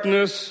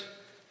darkness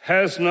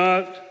has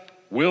not,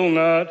 will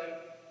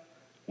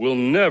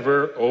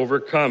never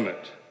overcome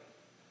it,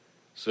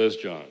 says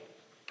John.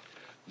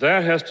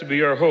 That has to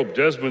be our hope.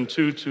 Desmond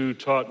Tutu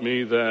taught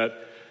me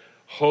that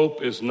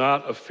hope is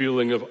not a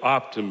feeling of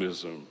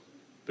optimism.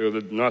 They're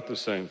not the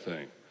same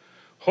thing.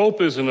 Hope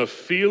isn't a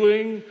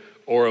feeling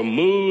or a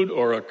mood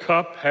or a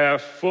cup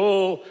half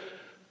full.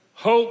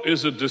 Hope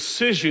is a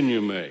decision you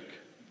make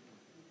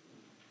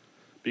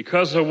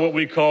because of what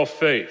we call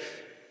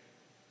faith.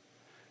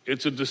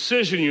 It's a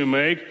decision you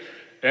make,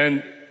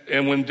 and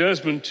when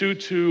Desmond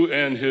Tutu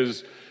and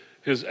his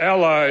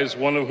allies,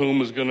 one of whom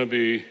is going to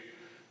be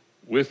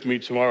with me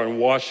tomorrow in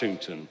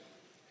Washington,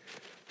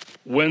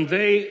 when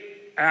they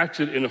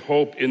acted in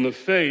hope in the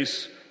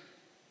face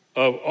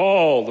of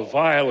all the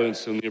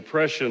violence and the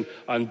oppression,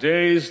 on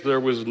days there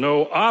was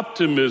no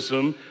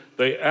optimism,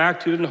 they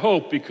acted in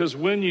hope, because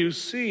when you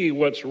see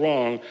what's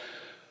wrong,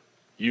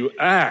 you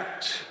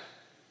act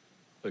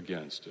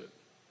against it.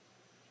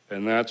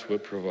 And that's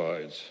what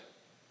provides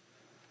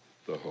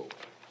the hope.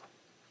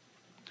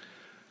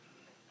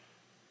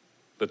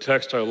 The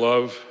text I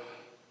love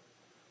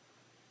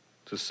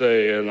to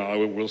say, and I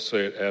will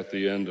say it at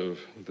the end of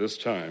this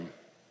time,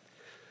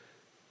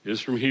 is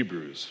from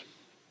Hebrews.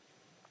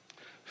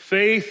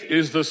 Faith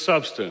is the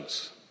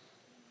substance,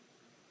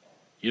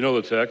 you know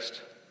the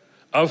text,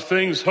 of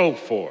things hoped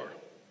for,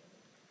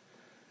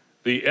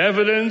 the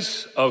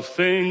evidence of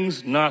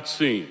things not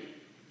seen.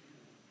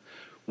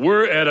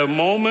 We're at a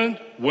moment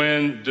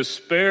when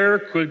despair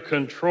could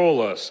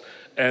control us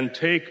and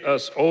take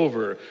us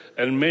over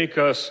and make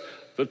us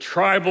the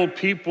tribal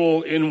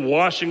people in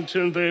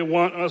Washington they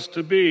want us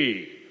to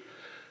be.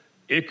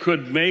 It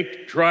could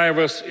drive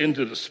us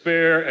into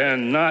despair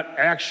and not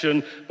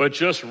action, but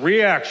just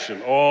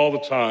reaction all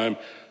the time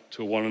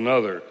to one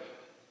another.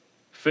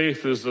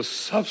 Faith is the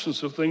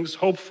substance of things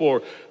hoped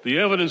for, the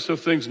evidence of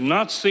things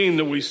not seen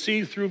that we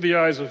see through the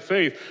eyes of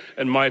faith.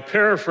 And my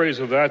paraphrase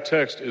of that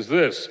text is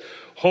this: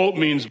 hope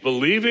means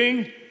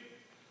believing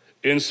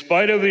in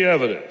spite of the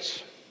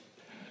evidence,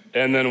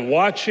 and then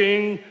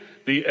watching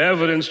the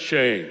evidence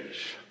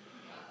change.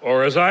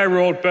 Or as I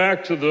wrote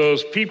back to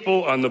those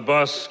people on the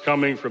bus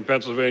coming from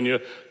Pennsylvania,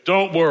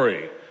 don't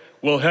worry,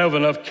 we'll have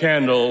enough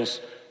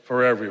candles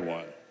for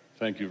everyone.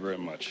 Thank you very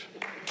much.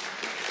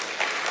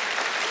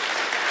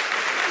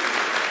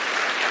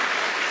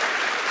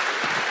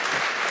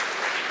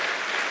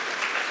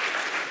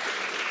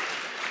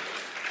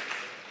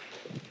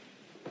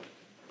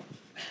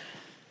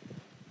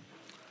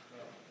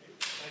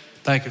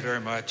 Thank you very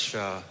much,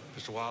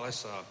 Mr.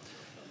 Wallace.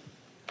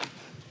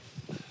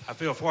 I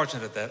feel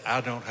fortunate that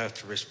I don't have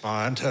to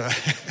respond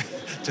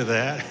to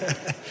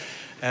that.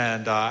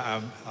 And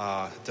I'm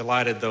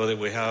delighted, though, that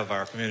we have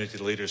our community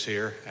leaders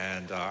here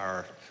and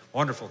our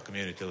wonderful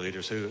community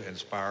leaders who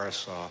inspire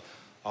us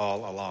all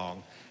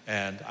along.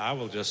 And I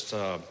will just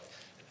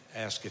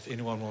ask if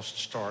anyone wants to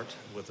start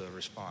with a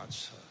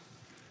response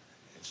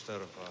instead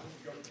of...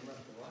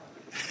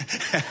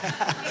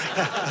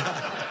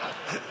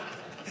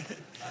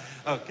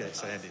 Okay,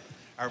 Sandy.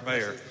 Our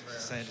mayor,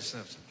 Sandy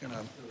Simpson. Can I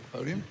have the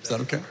podium? Is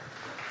that okay?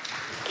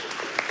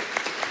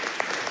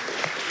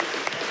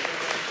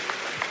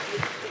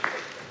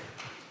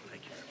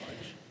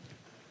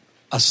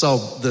 I saw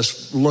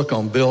this look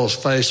on Bill's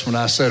face when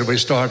I said we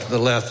start to the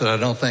left that I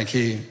don't think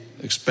he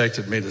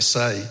expected me to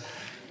say.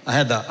 I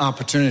had the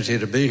opportunity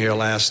to be here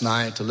last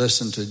night to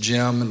listen to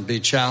Jim and be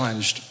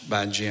challenged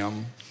by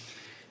Jim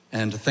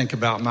and to think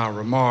about my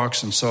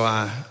remarks. And so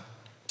I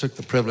took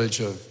the privilege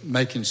of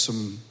making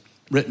some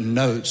written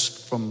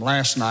notes from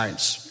last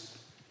night's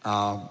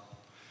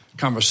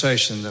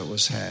conversation that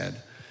was had.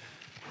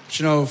 But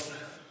you know,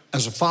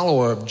 as a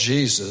follower of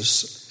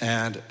Jesus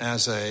and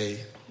as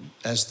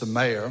the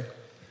mayor,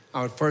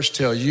 I would first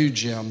tell you,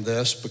 Jim,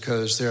 this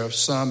because there are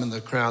some in the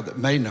crowd that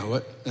may know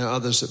it, there are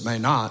others that may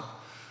not.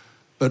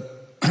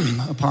 But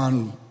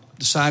upon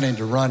deciding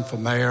to run for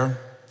mayor,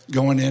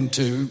 going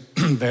into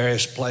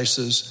various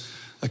places,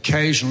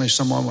 occasionally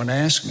someone would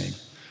ask me,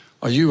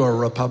 are you a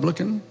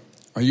Republican?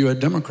 Are you a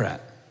Democrat?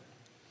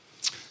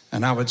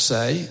 And I would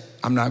say,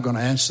 I'm not going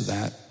to answer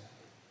that.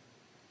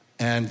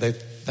 And they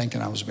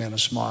thinking I was being a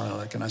smart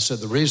aleck. And I said,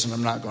 the reason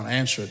I'm not going to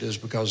answer it is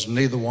because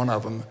neither one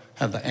of them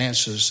have the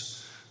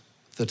answers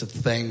to the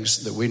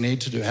things that we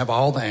need to do, have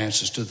all the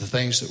answers to the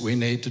things that we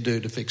need to do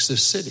to fix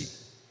this city.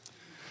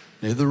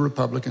 Neither the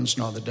Republicans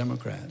nor the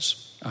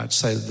Democrats. I'd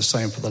say the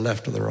same for the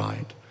left or the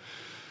right.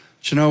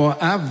 But you know,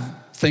 I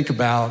think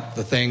about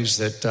the things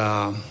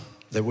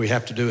that we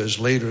have to do as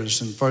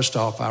leaders. And first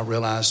off, I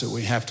realize that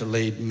we have to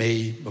lead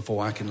me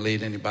before I can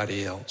lead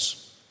anybody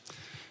else.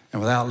 And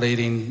without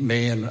leading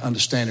me and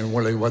understanding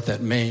really what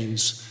that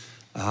means,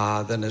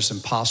 then it's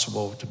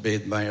impossible to be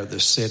the mayor of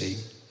this city.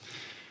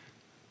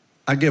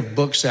 I give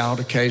books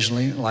out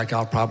occasionally, like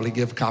I'll probably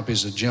give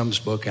copies of Jim's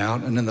book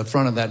out. And in the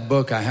front of that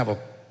book, I have a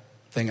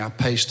thing I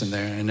paste in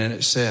there. And then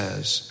it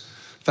says,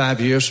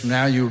 5 years from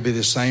now, you will be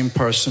the same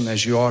person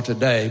as you are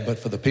today, but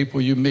for the people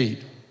you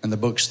meet and the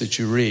books that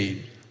you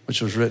read,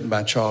 which was written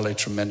by Charlie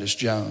Tremendous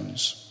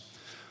Jones.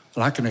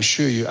 Well, I can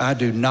assure you, I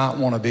do not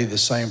want to be the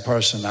same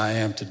person I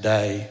am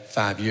today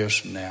 5 years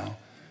from now.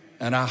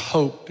 And I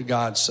hope, for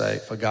God's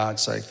sake,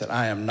 that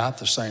I am not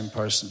the same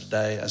person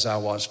today as I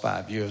was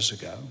 5 years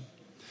ago.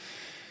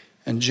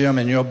 And Jim,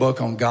 in your book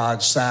on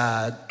God's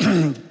side,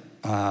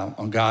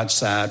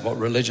 what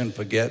religion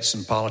forgets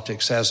and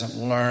politics hasn't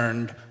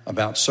learned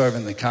about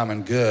serving the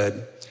common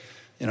good,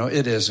 you know,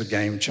 it is a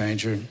game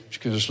changer. You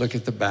can just look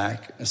at the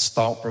back. It's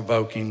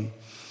thought-provoking.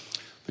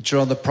 But you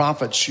know, the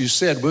prophets, you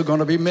said we're going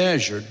to be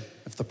measured.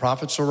 If the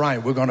prophets are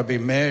right, we're going to be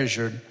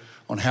measured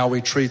on how we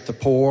treat the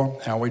poor,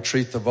 how we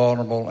treat the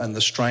vulnerable and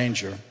the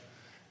stranger.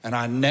 And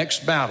our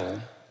next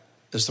battle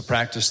is to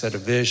practice that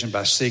division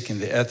by seeking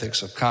the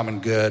ethics of common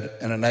good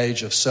in an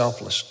age of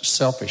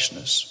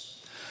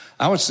selfishness.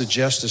 I would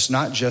suggest it's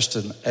not just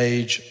an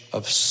age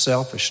of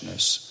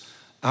selfishness.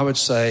 I would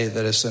say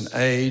that it's an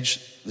age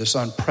that's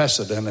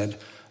unprecedented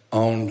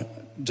on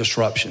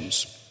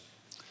disruptions.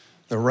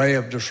 The array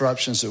of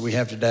disruptions that we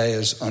have today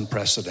is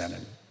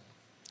unprecedented.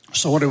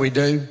 So what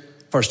do?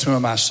 First, who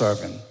am I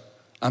serving?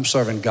 I'm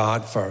serving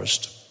God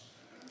first.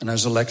 And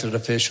as elected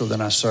official, then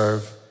I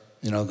serve,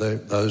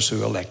 those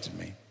who elected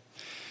me.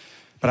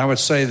 But I would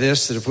say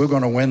this, that if we're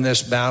going to win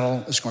this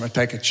battle, it's going to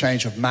take a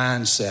change of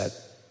mindset.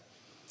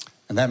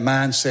 And that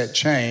mindset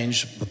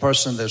change, the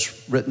person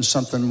that's written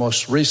something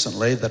most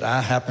recently that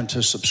I happen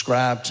to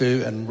subscribe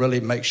to and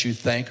really makes you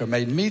think or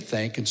made me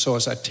think. And so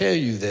as I tell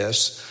you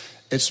this,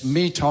 it's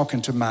me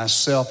talking to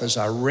myself as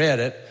I read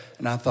it.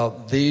 And I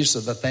thought, these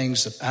are the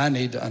things that I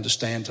need to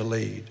understand to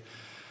lead.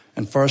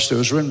 And first, it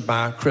was written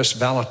by Chris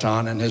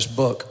Vallotton in his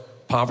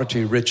book,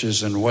 Poverty,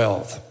 Riches, and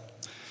Wealth.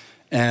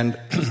 And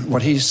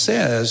what he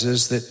says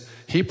is that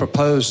he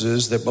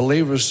proposes that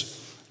believers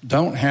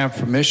don't have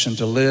permission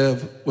to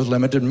live with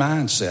limited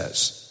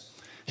mindsets.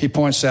 He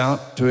points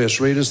out to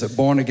his readers that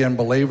born-again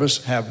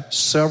believers have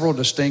several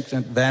distinct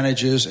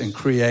advantages in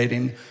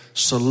creating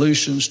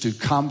solutions to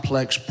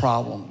complex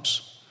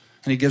problems.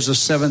 And he gives us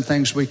 7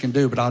 things we can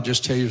do, but I'll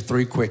just tell you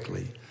 3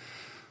 quickly.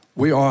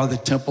 We are the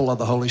temple of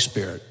the Holy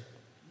Spirit.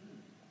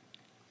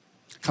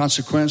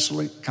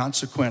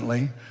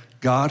 Consequently,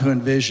 God, who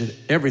envisioned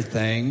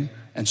everything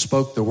and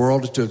spoke the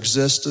world into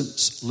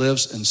existence,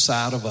 lives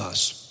inside of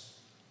us.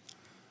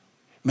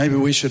 Maybe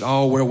we should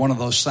all wear one of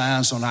those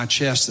signs on our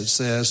chest that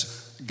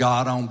says,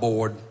 God on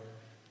board,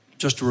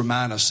 just to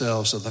remind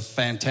ourselves of the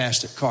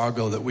fantastic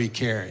cargo that we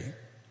carry.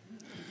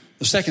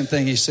 The second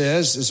thing he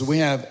says is that we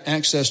have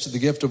access to the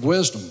gift of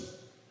wisdom.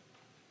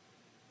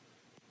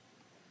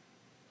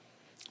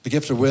 The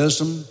gift of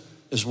wisdom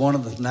is one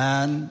of the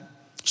 9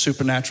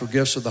 supernatural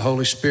gifts of the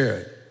Holy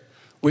Spirit.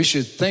 We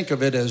should think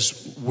of it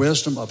as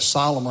wisdom of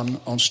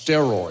Solomon on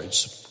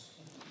steroids.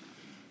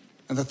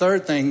 And the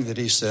third thing that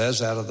he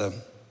says out of the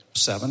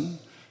 7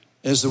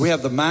 is that we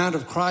have the mind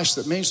of Christ.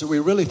 That means that we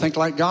really think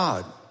like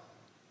God.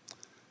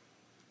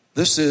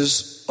 This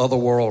is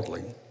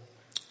otherworldly.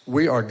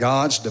 We are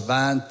God's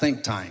divine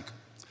think tank.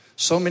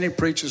 So many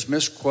preachers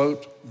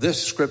misquote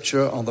this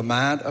scripture on the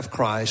mind of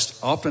Christ,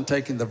 often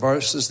taking the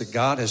verses that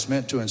God has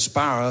meant to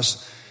inspire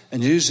us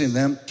and using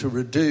them to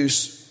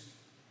reduce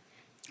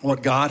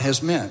what God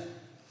has meant.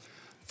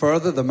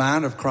 Further, the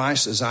mind of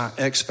Christ is our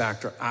X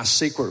factor, our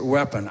secret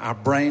weapon, our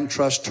brain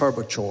trust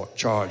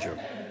turbocharger.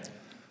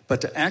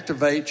 But to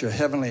activate your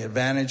heavenly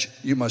advantage,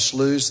 you must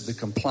lose the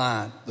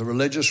compliant, the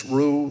religious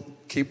rule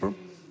keeper,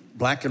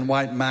 black and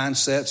white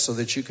mindset so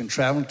that you can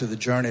travel to the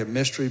journey of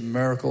mystery,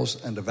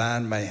 miracles, and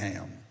divine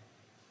mayhem.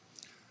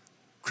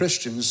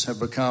 Christians have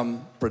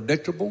become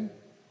predictable.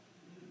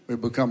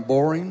 We've become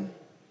boring,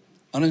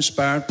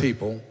 uninspired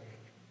people.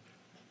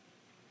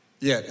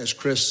 Yet, as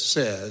Chris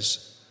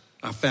says,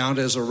 I found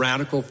as a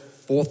radical,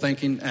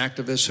 forward-thinking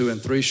activist who in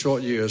 3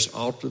 short years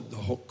altered the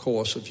whole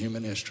course of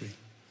human history.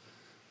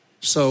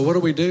 So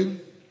what do?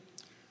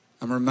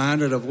 I'm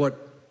reminded of what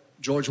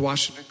George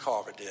Washington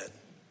Carver did.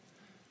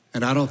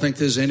 And I don't think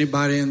there's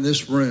anybody in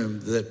this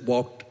room that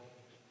walked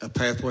a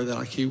pathway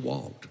like he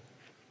walked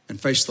and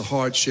faced the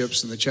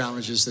hardships and the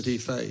challenges that he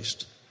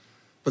faced.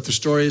 But the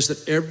story is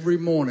that every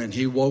morning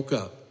he woke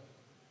up,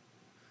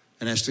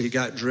 and as he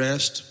got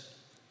dressed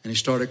and he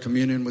started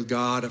communing with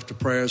God after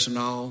prayers and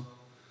all,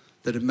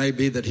 that it may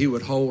be that he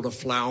would hold a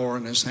flower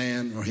in his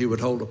hand or he would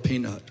hold a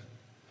peanut.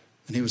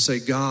 And he would say,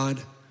 God,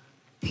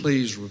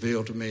 please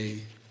reveal to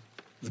me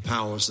the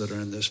powers that are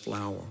in this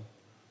flower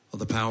or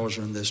the powers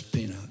are in this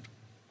peanut.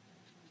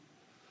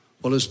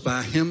 Well, it's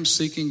by him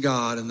seeking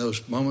God in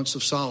those moments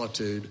of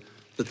solitude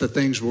that the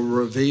things were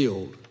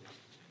revealed.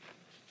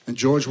 And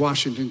George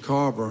Washington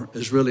Carver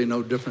is really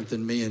no different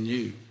than me and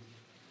you.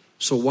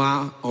 So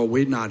why are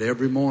we not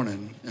every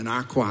morning in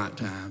our quiet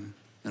time,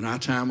 in our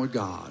time with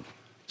God,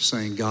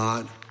 saying,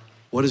 God,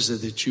 what is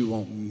it that you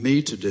want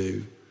me to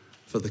do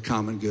for the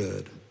common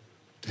good,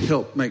 to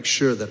help make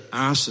sure that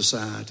our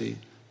society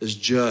is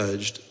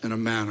judged in a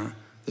manner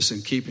that's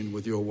in keeping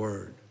with your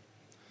word?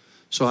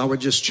 So I would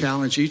just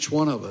challenge each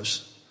one of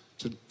us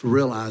to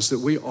realize that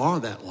we are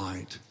that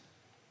light.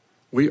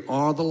 We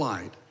are the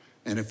light.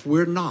 And if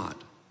we're not,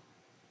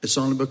 it's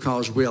only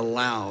because we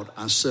allowed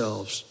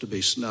ourselves to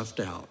be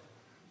snuffed out,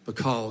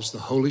 because the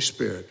Holy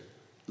Spirit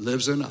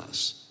lives in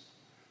us,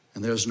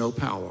 and there's no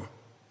power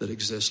that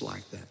exists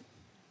like that.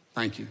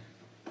 Thank you.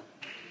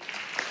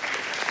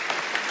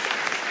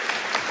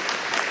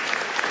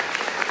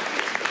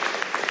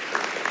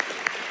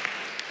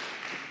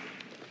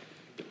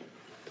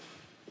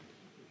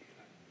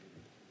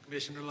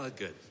 Commissioner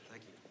Ludgood,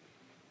 thank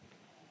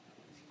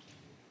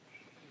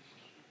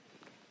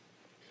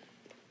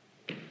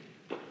you.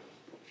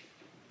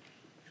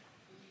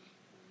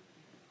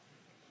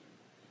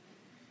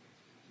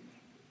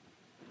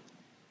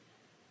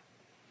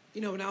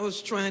 You know, when I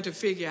was trying to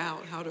figure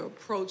out how to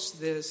approach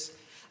this,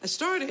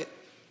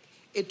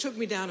 it took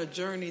me down a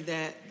journey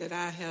that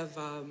I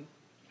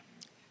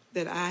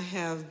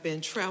have been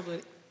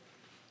traveling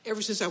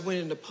ever since I went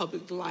into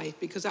public life,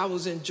 because I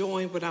was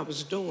enjoying what I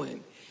was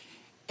doing.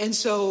 And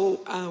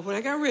so when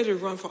I got ready to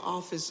run for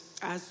office,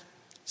 I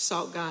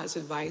sought God's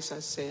advice. I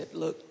said,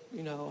 look,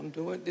 you know,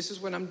 this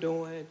is what I'm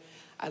doing.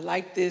 I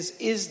like this.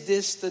 Is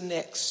this the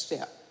next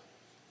step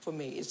for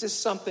me? Is this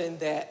something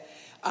that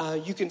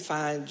you can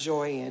find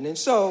joy in? And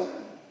so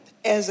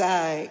as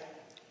I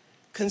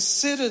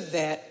considered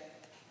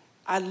that,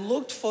 I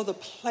looked for the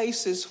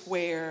places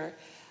where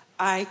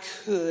I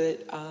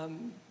could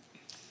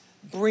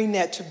bring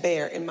that to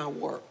bear in my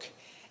work.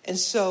 And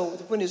so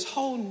when this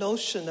whole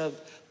notion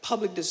of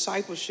public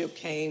discipleship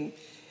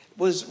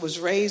was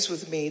raised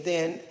with me,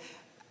 then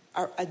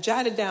I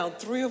jotted down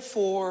 3 or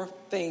 4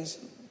 things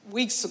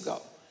weeks ago.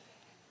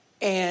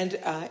 And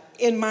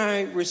in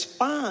my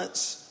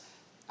response,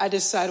 I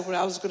decided what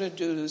I was going to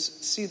do is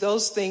see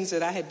those things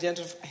that I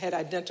had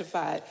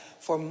identified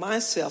for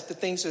myself, the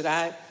things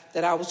that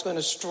I was going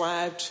to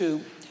strive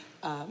to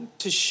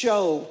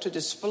show, to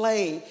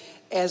display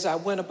as I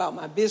went about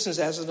my business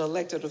as an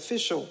elected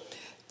official,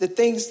 the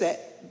things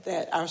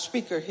that our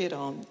speaker hit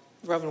on,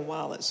 Reverend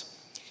Wallace.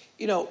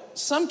 You know,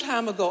 some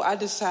time ago, I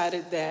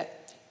decided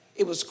that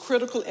it was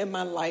critical in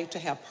my life to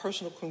have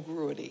personal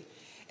congruity.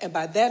 And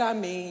by that, I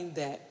mean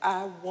that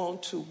I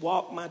want to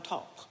walk my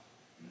talk.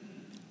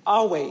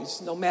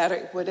 Always, no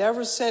matter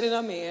whatever setting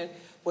I'm in,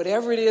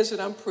 whatever it is that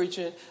I'm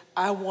preaching,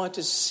 I want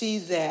to see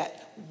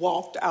that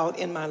walked out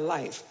in my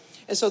life.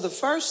 And so the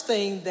first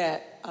thing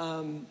that,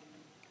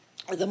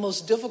 the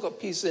most difficult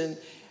piece, and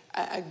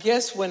I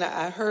guess when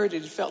I heard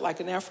it, it felt like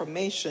an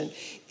affirmation,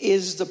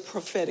 is the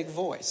prophetic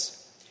voice.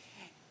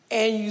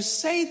 And you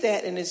say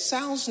that, and it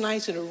sounds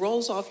nice, and it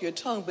rolls off your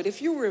tongue. But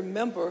if you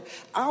remember,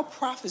 our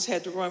prophets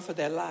had to run for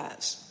their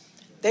lives.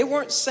 They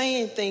weren't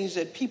saying things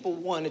that people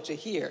wanted to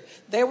hear.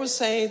 They were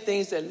saying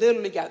things that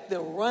literally got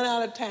them run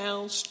out of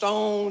town,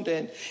 stoned,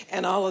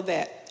 and all of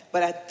that.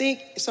 But I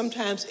think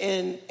sometimes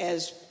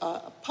as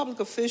public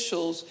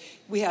officials,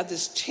 we have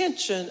this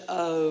tension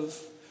of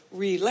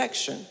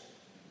re-election.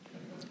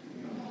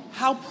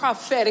 How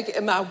prophetic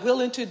am I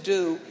willing to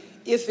do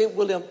if it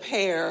will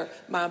impair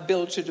my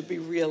ability to be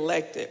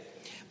reelected?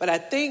 But I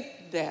think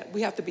that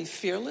we have to be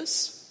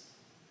fearless.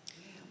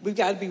 We've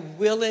got to be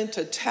willing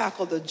to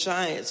tackle the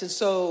giants. And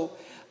so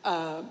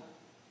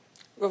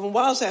Reverend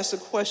Wallace asked the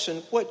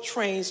question, what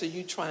trains are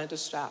you trying to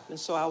stop? And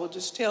so I will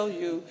just tell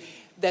you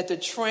that the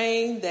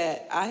train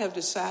that I have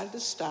decided to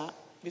stop,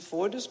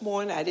 before this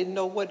morning, I didn't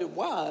know what it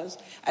was.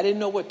 I didn't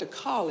know what to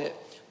call it.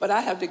 But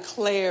I have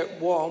declared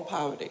war on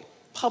poverty.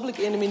 Public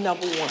enemy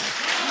number one.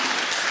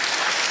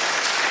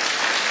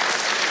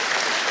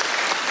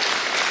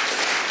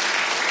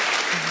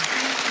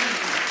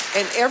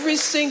 And every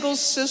single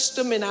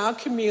system in our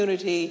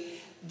community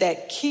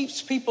that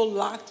keeps people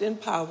locked in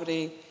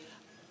poverty,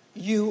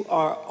 you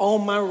are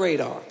on my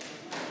radar.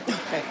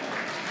 Okay.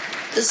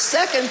 The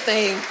second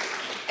thing,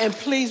 and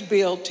please,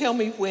 Bill, tell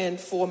me when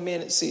 4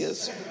 minutes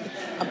is.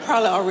 I'm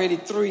probably already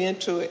 3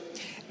 into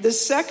it. The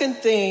second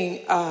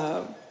thing,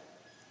 I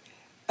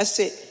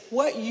said,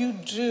 what you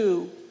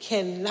do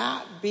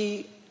cannot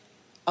be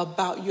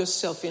about your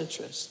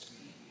self-interest.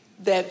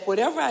 That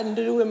whatever I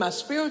do in my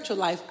spiritual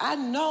life, I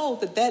know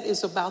that that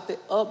is about the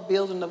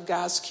upbuilding of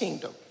God's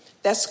kingdom.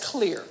 That's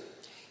clear.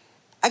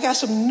 I got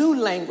some new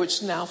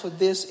language now for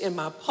this in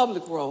my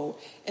public role,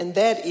 and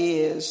that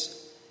is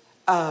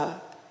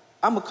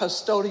I'm a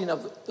custodian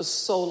of the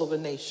soul of a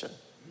nation.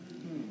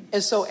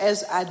 And so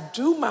as I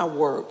do my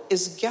work,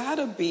 it's got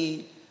to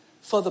be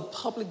for the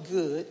public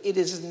good. It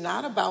is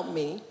not about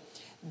me.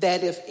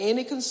 That if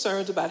any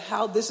concerns about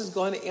how this is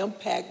going to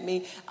impact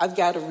me, I've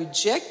got to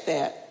reject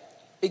that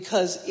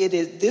because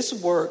this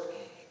work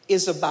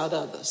is about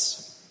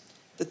others.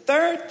 The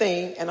third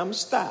thing, and I'm going to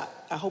stop.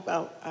 I hope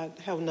I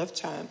have enough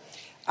time.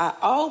 I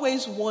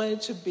always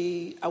wanted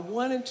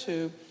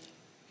to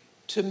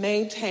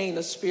maintain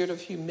a spirit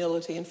of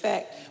humility. In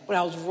fact, when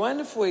I was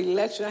running for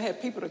election, I had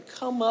people to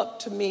come up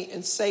to me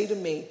and say to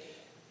me,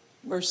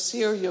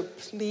 Merceria,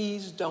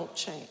 please don't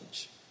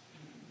change.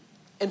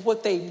 And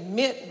what they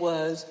meant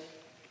was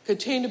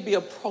continue to be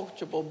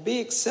approachable, be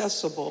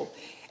accessible.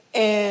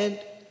 And,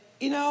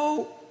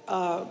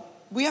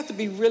 we have to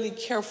be really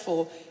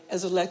careful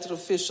as elected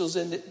officials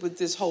with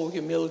this whole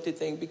humility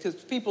thing because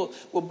people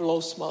will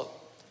blow smoke.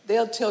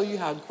 They'll tell you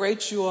how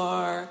great you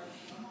are,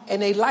 and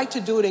they like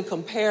to do it in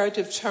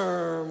comparative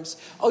terms.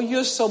 Oh,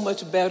 you're so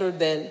much better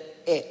than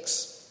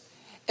X.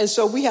 And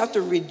so we have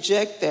to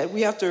reject that.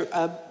 We have to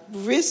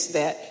resist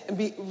that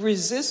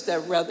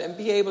and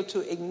be able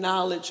to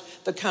acknowledge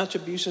the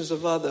contributions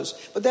of others.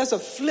 But there's a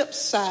flip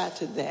side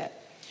to that.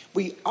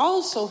 We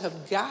also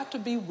have got to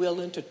be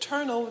willing to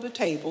turn over the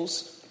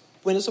tables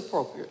when it's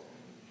appropriate.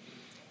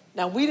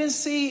 Now, we didn't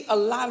see a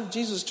lot of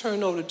Jesus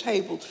turn over the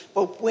table,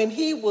 but when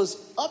he was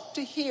up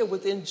to here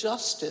with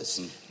injustice,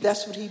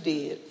 that's what he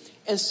did.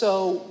 And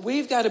so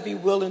we've got to be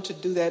willing to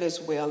do that as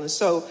well. And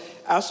so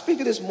our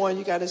speaker this morning,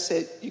 you got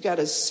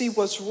to see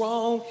what's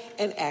wrong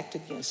and act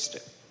against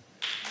it.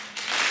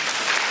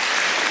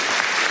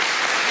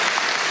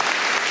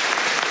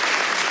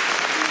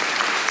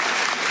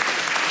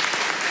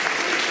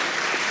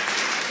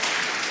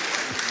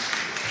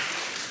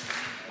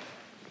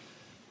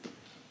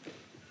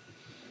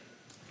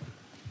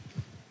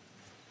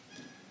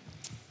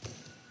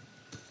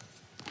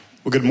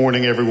 Well, good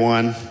morning,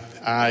 everyone.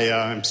 I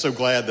am so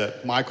glad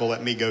that Michael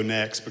let me go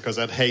next because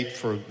I'd hate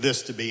for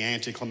this to be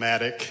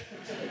anticlimactic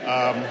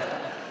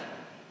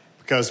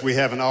because we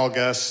have an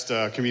august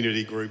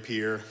community group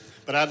here.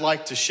 But I'd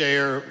like to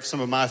share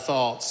some of my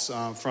thoughts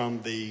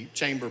from the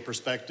chamber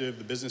perspective,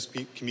 the business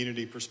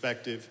community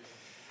perspective.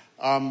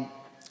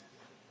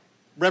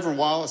 Reverend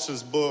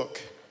Wallace's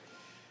book,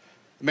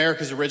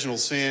 America's Original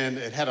Sin,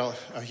 it had a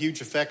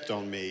huge effect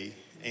on me,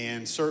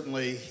 and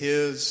certainly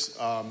his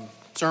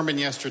sermon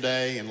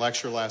yesterday and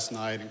lecture last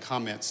night and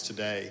comments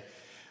today,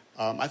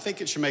 I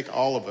think it should make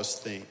all of us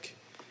think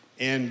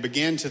and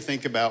begin to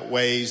think about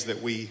ways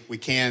that we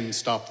can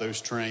stop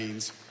those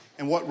trains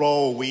and what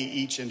role we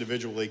each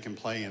individually can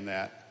play in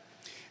that.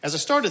 As I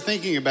started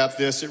thinking about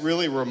this, it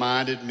really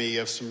reminded me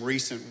of some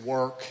recent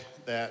work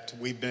that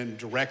we've been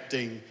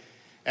directing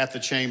at the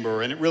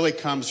chamber, and it really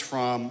comes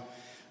from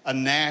a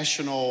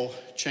national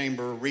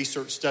chamber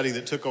research study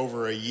that took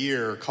over a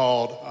year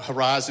called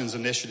Horizons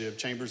Initiative,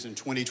 Chambers in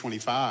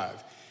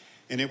 2025.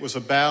 And it was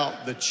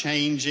about the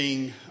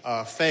changing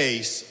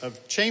face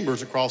of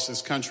chambers across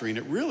this country. And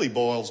it really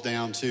boils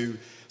down to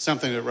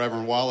something that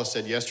Reverend Wallace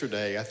said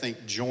yesterday. I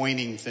think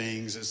joining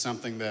things is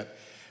something that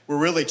we're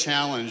really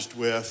challenged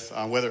with,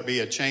 whether it be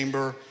a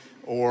chamber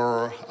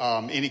or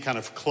any kind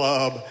of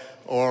club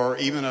or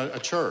even a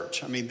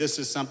church. I mean, this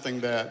is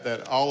something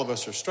that all of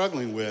us are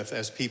struggling with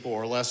as people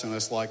are less and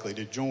less likely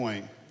to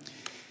join.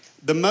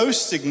 The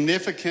most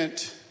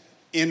significant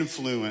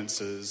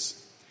influences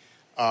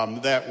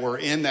that were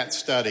in that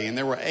study, and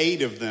there were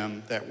 8 of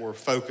them that were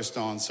focused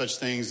on such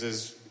things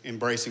as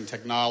embracing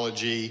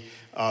technology,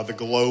 the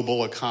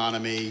global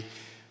economy,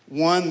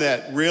 One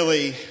that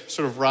really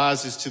sort of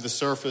rises to the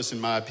surface,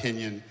 in my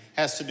opinion,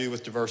 has to do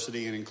with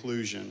diversity and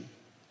inclusion.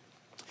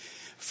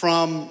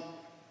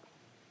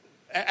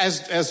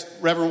 As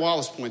Reverend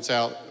Wallace points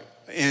out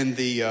in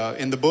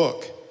the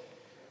book,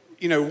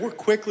 we're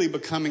quickly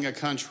becoming a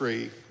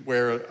country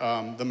where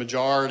the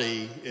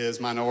majority is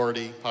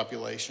minority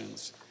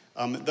populations.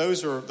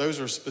 Those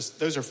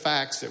are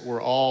facts that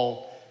we're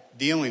all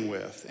dealing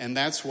with, and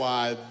that's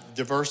why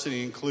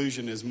diversity and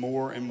inclusion is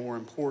more and more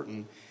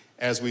important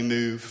as we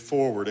move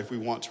forward if we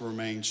want to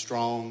remain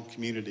strong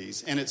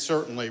communities. And it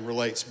certainly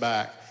relates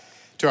back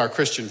to our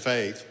Christian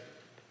faith.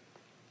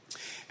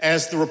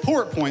 As the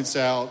report points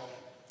out,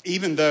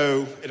 even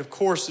though it of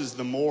course is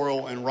the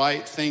moral and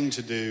right thing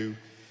to do,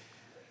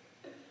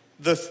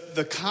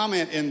 the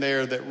comment in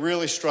there that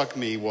really struck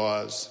me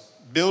was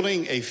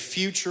building a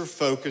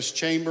future-focused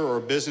chamber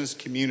or business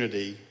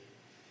community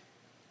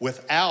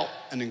without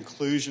an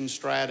inclusion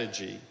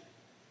strategy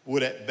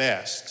would at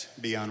best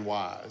be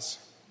unwise.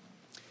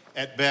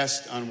 At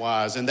best,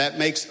 unwise. And that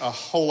makes a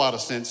whole lot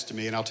of sense to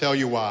me, and I'll tell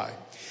you why.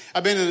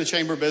 I've been in the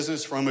chamber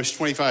business for almost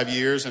 25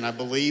 years, and I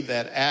believe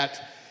that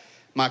at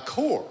my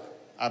core,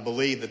 I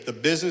believe that the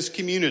business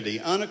community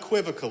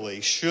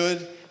unequivocally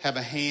should have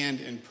a hand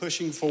in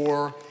pushing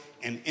for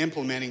and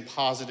implementing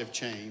positive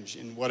change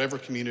in whatever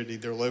community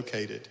they're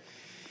located.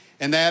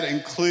 And that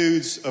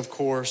includes, of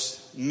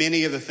course,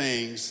 many of the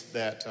things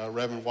that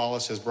Reverend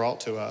Wallace has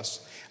brought to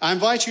us. I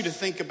invite you to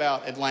think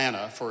about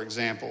Atlanta, for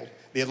example,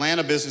 the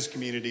Atlanta business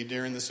community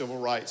during the Civil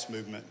Rights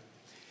Movement.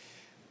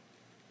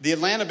 The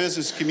Atlanta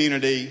business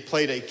community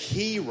played a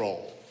key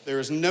role, there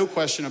is no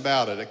question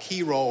about it, a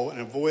key role in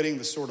avoiding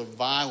the sort of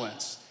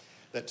violence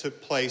that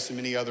took place in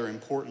many other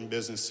important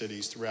business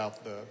cities throughout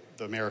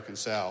the American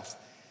South.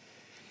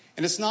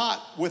 And it's not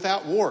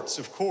without warts,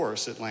 of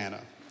course, Atlanta,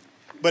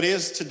 but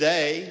is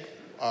today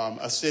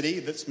a city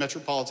that's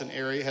metropolitan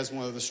area, has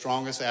one of the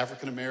strongest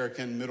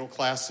African-American middle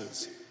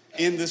classes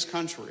in this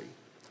country.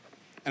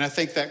 And I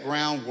think that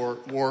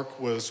groundwork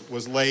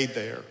was laid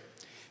there.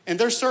 And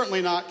they're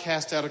certainly not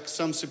cast out of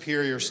some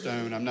superior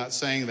stone, I'm not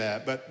saying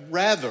that, but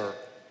rather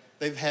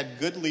they've had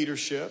good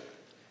leadership,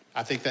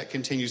 I think that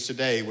continues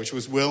today, which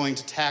was willing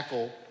to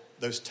tackle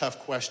those tough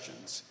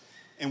questions.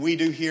 And we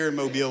do here in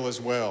Mobile as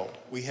well.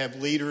 We have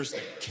leaders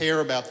that care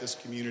about this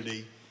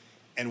community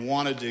and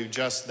want to do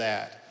just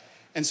that.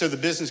 And so the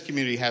business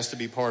community has to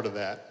be part of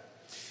that.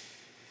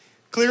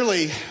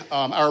 Clearly,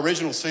 our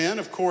original sin,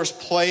 of course,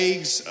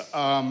 plagues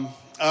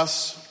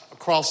us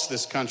across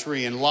this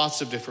country in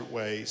lots of different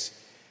ways.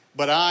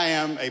 But I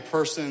am a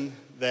person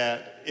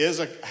that is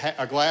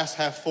a glass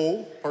half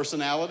full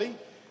personality.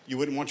 You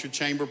wouldn't want your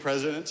chamber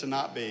president to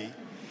not be.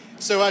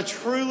 So I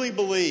truly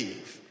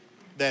believe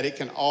that it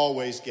can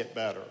always get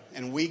better,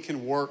 and we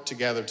can work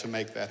together to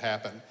make that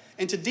happen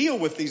and to deal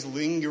with these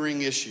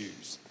lingering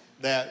issues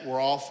that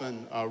we're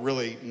often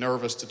really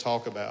nervous to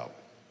talk about.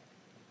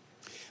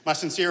 My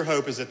sincere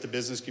hope is that the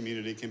business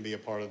community can be a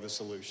part of the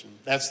solution.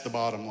 That's the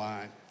bottom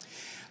line.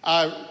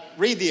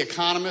 Read The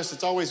Economist.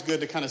 It's always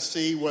good to kind of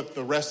see what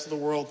the rest of the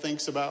world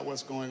thinks about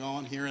what's going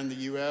on here in the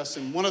U.S.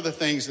 And one of the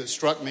things that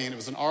struck me, and it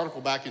was an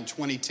article back in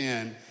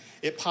 2010,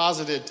 it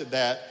posited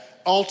that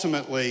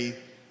ultimately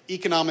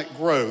economic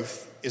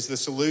growth is the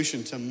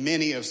solution to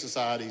many of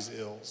society's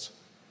ills.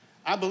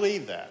 I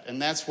believe that,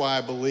 and that's why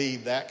I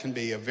believe that can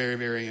be a very,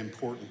 very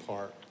important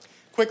part.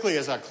 Quickly,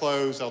 as I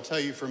close, I'll tell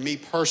you, for me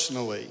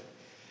personally,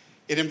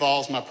 it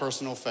involves my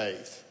personal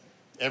faith.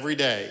 Every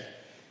day,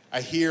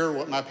 I hear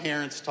what my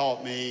parents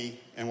taught me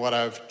and what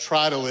I've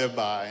tried to live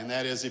by, and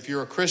that is, if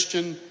you're a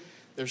Christian,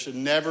 there should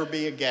never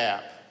be a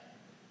gap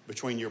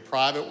between your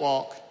private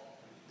walk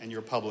and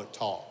your public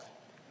talk.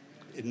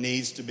 It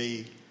needs to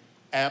be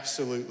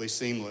absolutely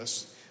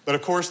seamless. But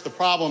of course, the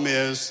problem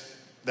is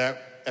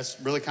that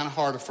that's really kind of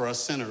hard for us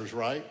sinners,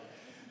 right?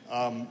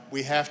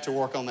 We have to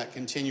work on that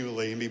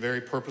continually and be very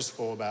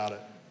purposeful about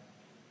it.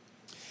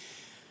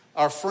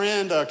 Our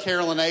friend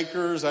Carolyn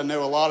Akers, I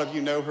know a lot of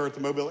you know her at the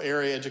Mobile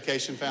Area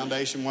Education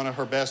Foundation. One of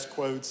her best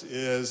quotes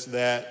is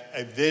that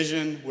a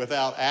vision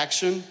without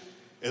action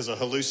is a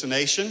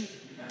hallucination.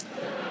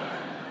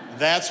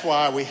 That's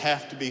why we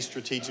have to be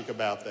strategic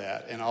about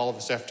that, and all of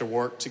us have to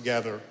work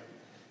together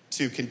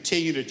to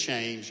continue to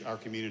change our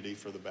community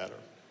for the better.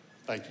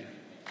 Thank you.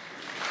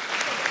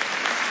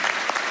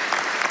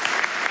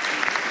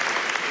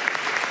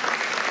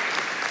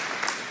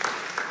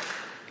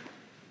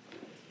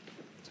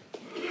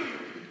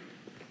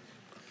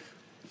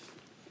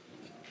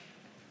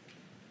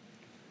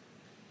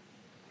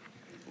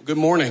 Good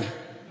morning.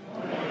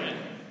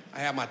 I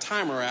have my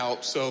timer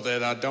out so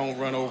that I don't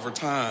run over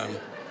time.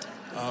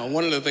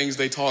 One of the things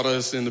they taught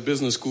us in the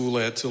business school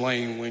at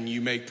Tulane when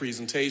you make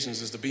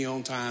presentations is to be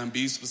on time,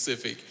 be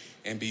specific,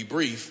 and be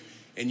brief,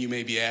 and you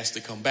may be asked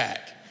to come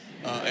back.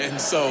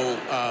 And so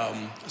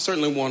I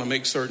certainly want to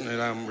make certain that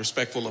I'm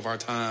respectful of our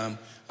time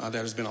that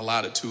has been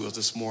allotted to us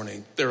this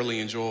morning. Thoroughly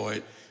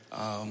enjoyed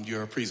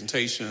your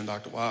presentation,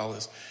 Dr.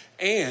 Wallace,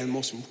 and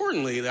most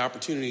importantly, the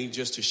opportunity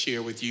just to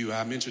share with you.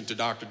 I mentioned to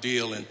Dr.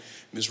 Deal and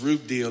Ms.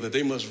 Ruth Deal that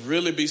they must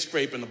really be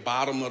scraping the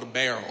bottom of the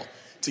barrel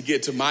to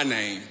get to my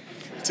name,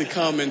 to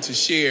come and to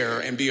share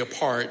and be a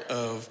part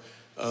of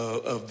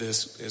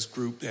this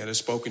group that has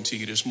spoken to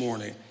you this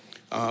morning.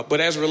 But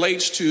as it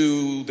relates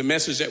to the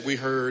message that we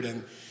heard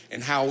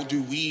and how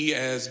do we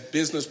as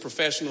business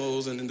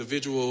professionals and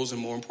individuals and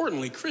more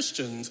importantly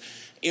Christians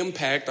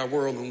impact our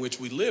world in which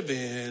we live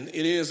in, it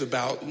is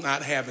about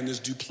not having this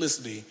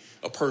duplicity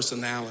of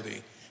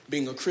personality.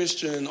 Being a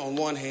Christian on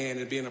one hand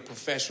and being a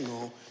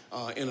professional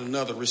in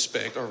another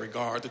respect or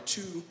regard. The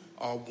two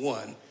are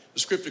one. The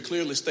scripture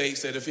clearly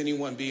states that if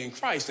anyone be in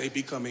Christ, they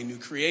become a new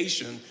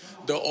creation.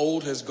 The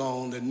old has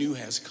gone, the new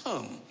has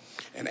come.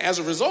 And as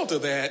a result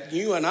of that,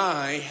 you and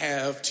I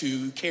have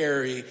to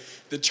carry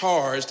the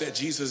charge that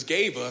Jesus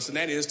gave us, and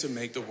that is to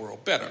make the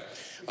world better.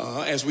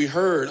 As we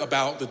heard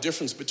about the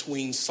difference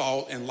between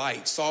salt and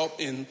light. Salt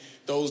in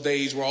those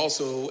days were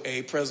also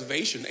a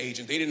preservation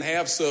agent. They didn't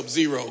have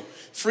sub-zero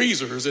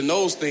freezers and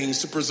those things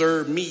to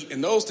preserve meat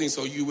and those things,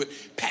 so you would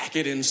pack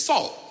it in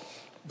salt.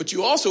 But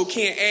you also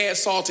can't add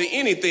salt to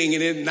anything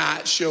and it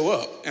not show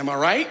up. Am I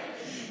right?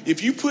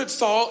 If you put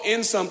salt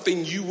in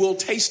something, you will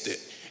taste it.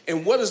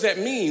 And what does that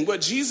mean?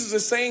 What Jesus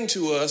is saying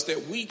to us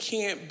that we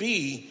can't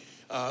be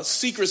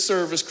Secret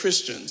Service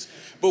Christians.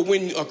 But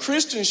when a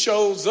Christian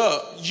shows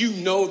up, you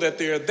know that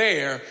they're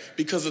there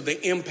because of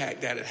the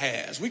impact that it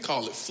has. We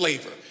call it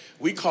flavor.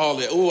 We call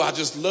it,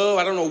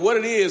 I don't know what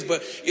it is,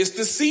 but it's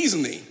the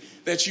seasoning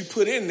that you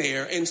put in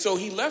there. And so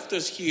he left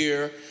us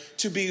here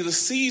to be the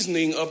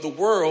seasoning of the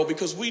world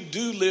because we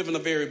do live in a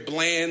very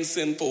bland,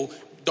 sinful,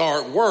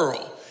 dark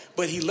world.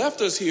 But he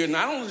left us here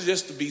not only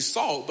just to be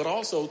salt, but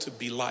also to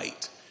be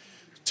light,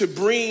 to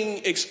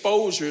bring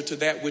exposure to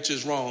that which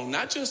is wrong,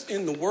 not just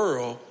in the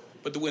world,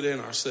 but within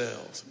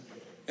ourselves.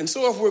 And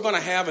so if we're going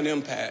to have an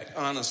impact,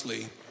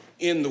 honestly,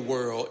 in the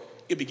world,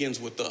 it begins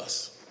with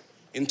us.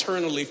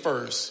 Internally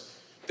first,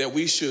 that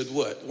we should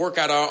what? Work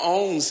out our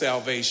own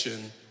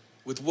salvation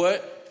with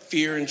what?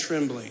 Fear and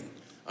trembling.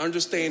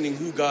 Understanding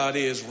who God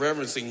is,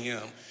 reverencing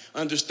him,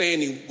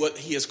 understanding what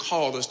he has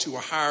called us to a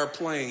higher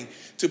plane,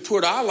 to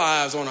put our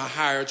lives on a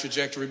higher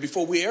trajectory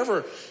before we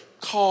ever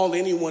call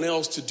anyone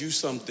else to do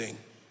something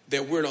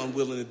that we're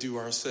unwilling to do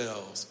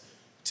ourselves.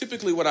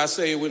 Typically what I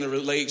say when it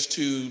relates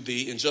to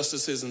the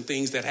injustices and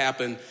things that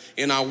happen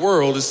in our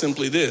world is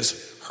simply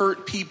this: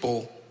 hurt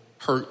people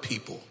hurt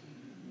people.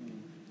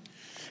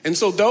 And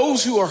so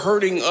those who are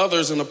hurting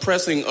others and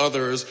oppressing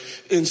others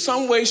in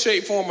some way,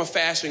 shape, form, or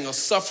fashion are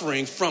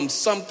suffering from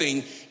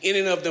something in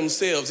and of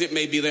themselves. It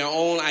may be their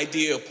own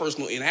idea of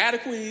personal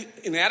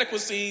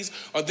inadequacies,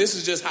 or this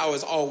is just how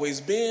it's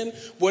always been,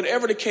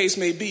 whatever the case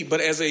may be.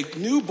 But as a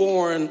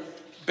newborn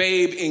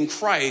babe in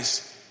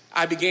Christ,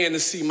 I began to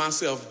see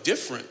myself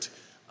different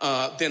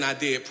than I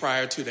did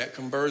prior to that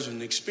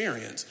conversion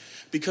experience.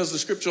 Because the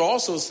scripture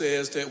also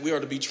says that we are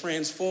to be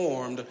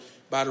transformed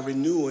by the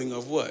renewing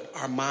of what?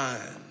 Our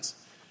minds.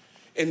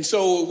 And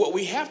so what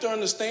we have to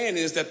understand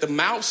is that the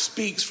mouth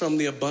speaks from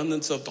the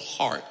abundance of the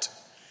heart.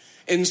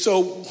 And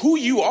so who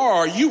you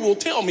are, you will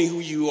tell me who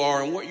you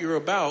are and what you're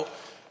about,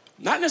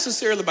 not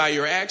necessarily by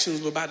your actions,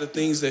 but by the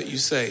things that you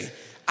say.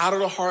 Out of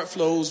the heart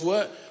flows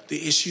what?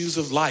 The issues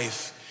of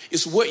life.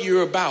 It's what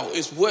you're about.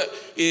 It's what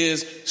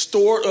is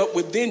stored up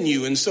within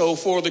you. And so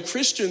for the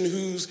Christian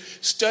who's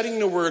studying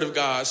the Word of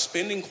God,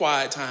 spending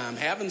quiet time,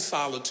 having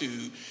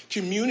solitude,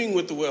 communing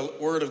with the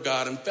Word of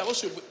God and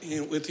fellowship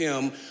with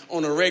him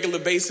on a regular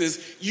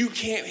basis, you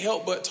can't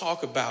help but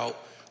talk about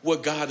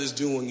what God is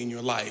doing in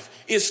your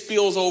life. It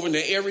spills over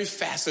into every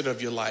facet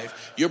of your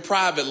life, your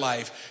private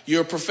life,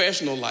 your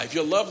professional life,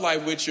 your love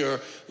life with your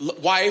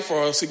wife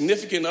or a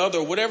significant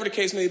other, whatever the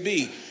case may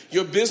be,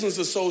 your business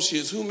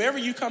associates, whomever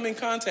you come in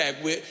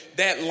contact with,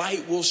 that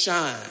light will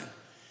shine.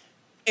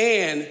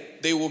 And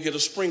they will get a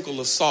sprinkle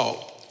of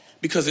salt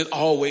because it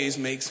always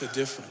makes a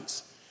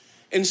difference.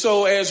 And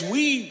so as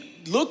we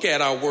look at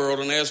our world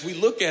and as we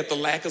look at the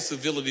lack of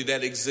civility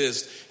that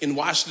exists in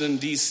Washington,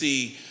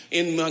 D.C.,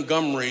 in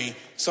Montgomery,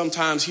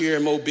 sometimes here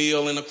in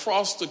Mobile and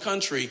across the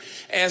country,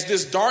 as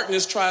this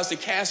darkness tries to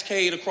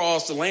cascade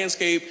across the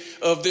landscape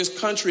of this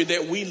country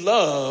that we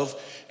love,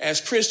 as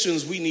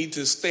Christians, we need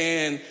to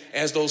stand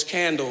as those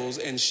candles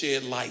and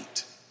shed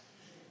light.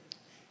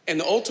 And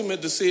the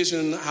ultimate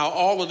decision, how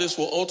all of this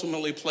will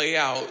ultimately play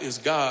out, is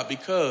God,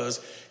 because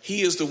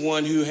he is the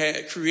one who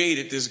had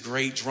created this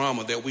great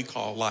drama that we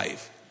call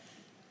life.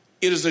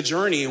 It is a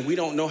journey, and we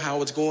don't know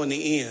how it's going to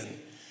end.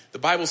 The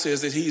Bible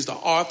says that he's the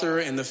author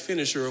and the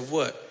finisher of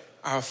what?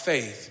 Our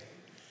faith.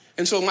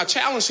 And so my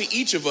challenge to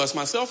each of us,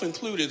 myself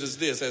included, is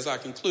this as I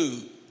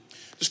conclude.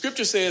 The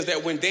scripture says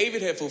that when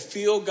David had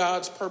fulfilled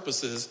God's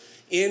purposes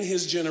in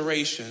his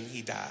generation,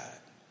 he died.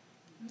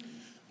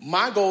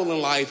 My goal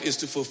in life is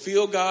to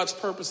fulfill God's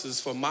purposes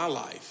for my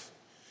life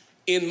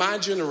in my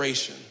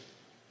generation,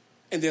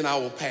 and then I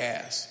will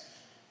pass.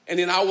 And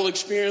then I will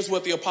experience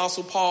what the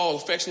Apostle Paul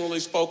affectionately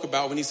spoke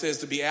about when he says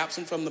to be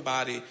absent from the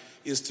body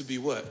is to be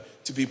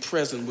what? To be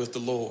present with the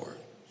Lord.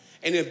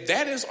 And if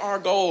that is our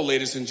goal,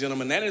 ladies and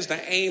gentlemen, that is the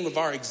aim of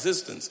our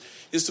existence,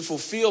 is to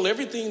fulfill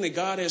everything that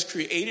God has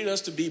created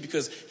us to be,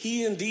 because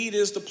he indeed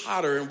is the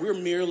potter and we're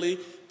merely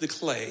the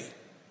clay.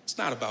 It's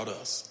not about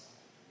us.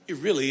 It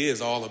really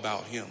is all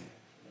about him.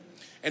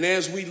 And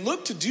as we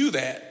look to do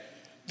that,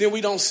 then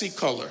we don't see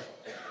color.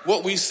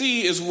 What we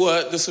see is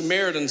what the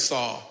Samaritan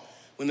saw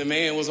when the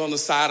man was on the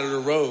side of the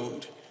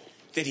road,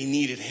 that he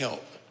needed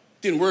help.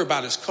 Didn't worry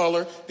about his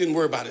color, didn't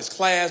worry about his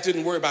class,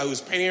 didn't worry about who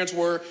his parents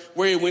were,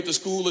 where he went to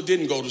school or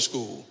didn't go to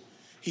school.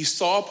 He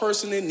saw a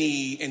person in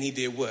need and he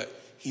did what?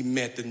 He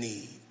met the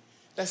need.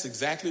 That's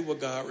exactly what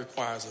God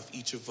requires of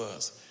each of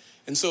us.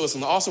 And so it's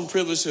an awesome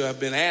privilege to have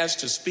been asked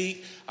to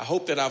speak. I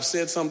hope that I've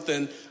said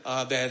something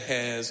that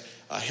has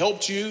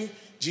helped you.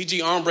 Gigi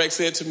Armbrecht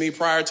said to me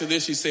prior to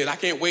this, she said, I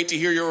can't wait to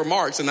hear your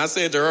remarks. And I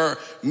said to her,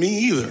 me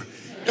either.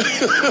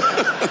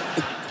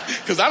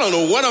 Because I don't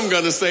know what I'm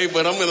going to say,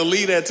 but I'm going to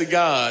leave that to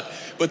God.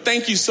 But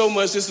thank you so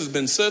much. This has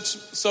been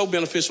so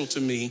beneficial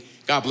to me.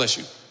 God bless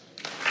you.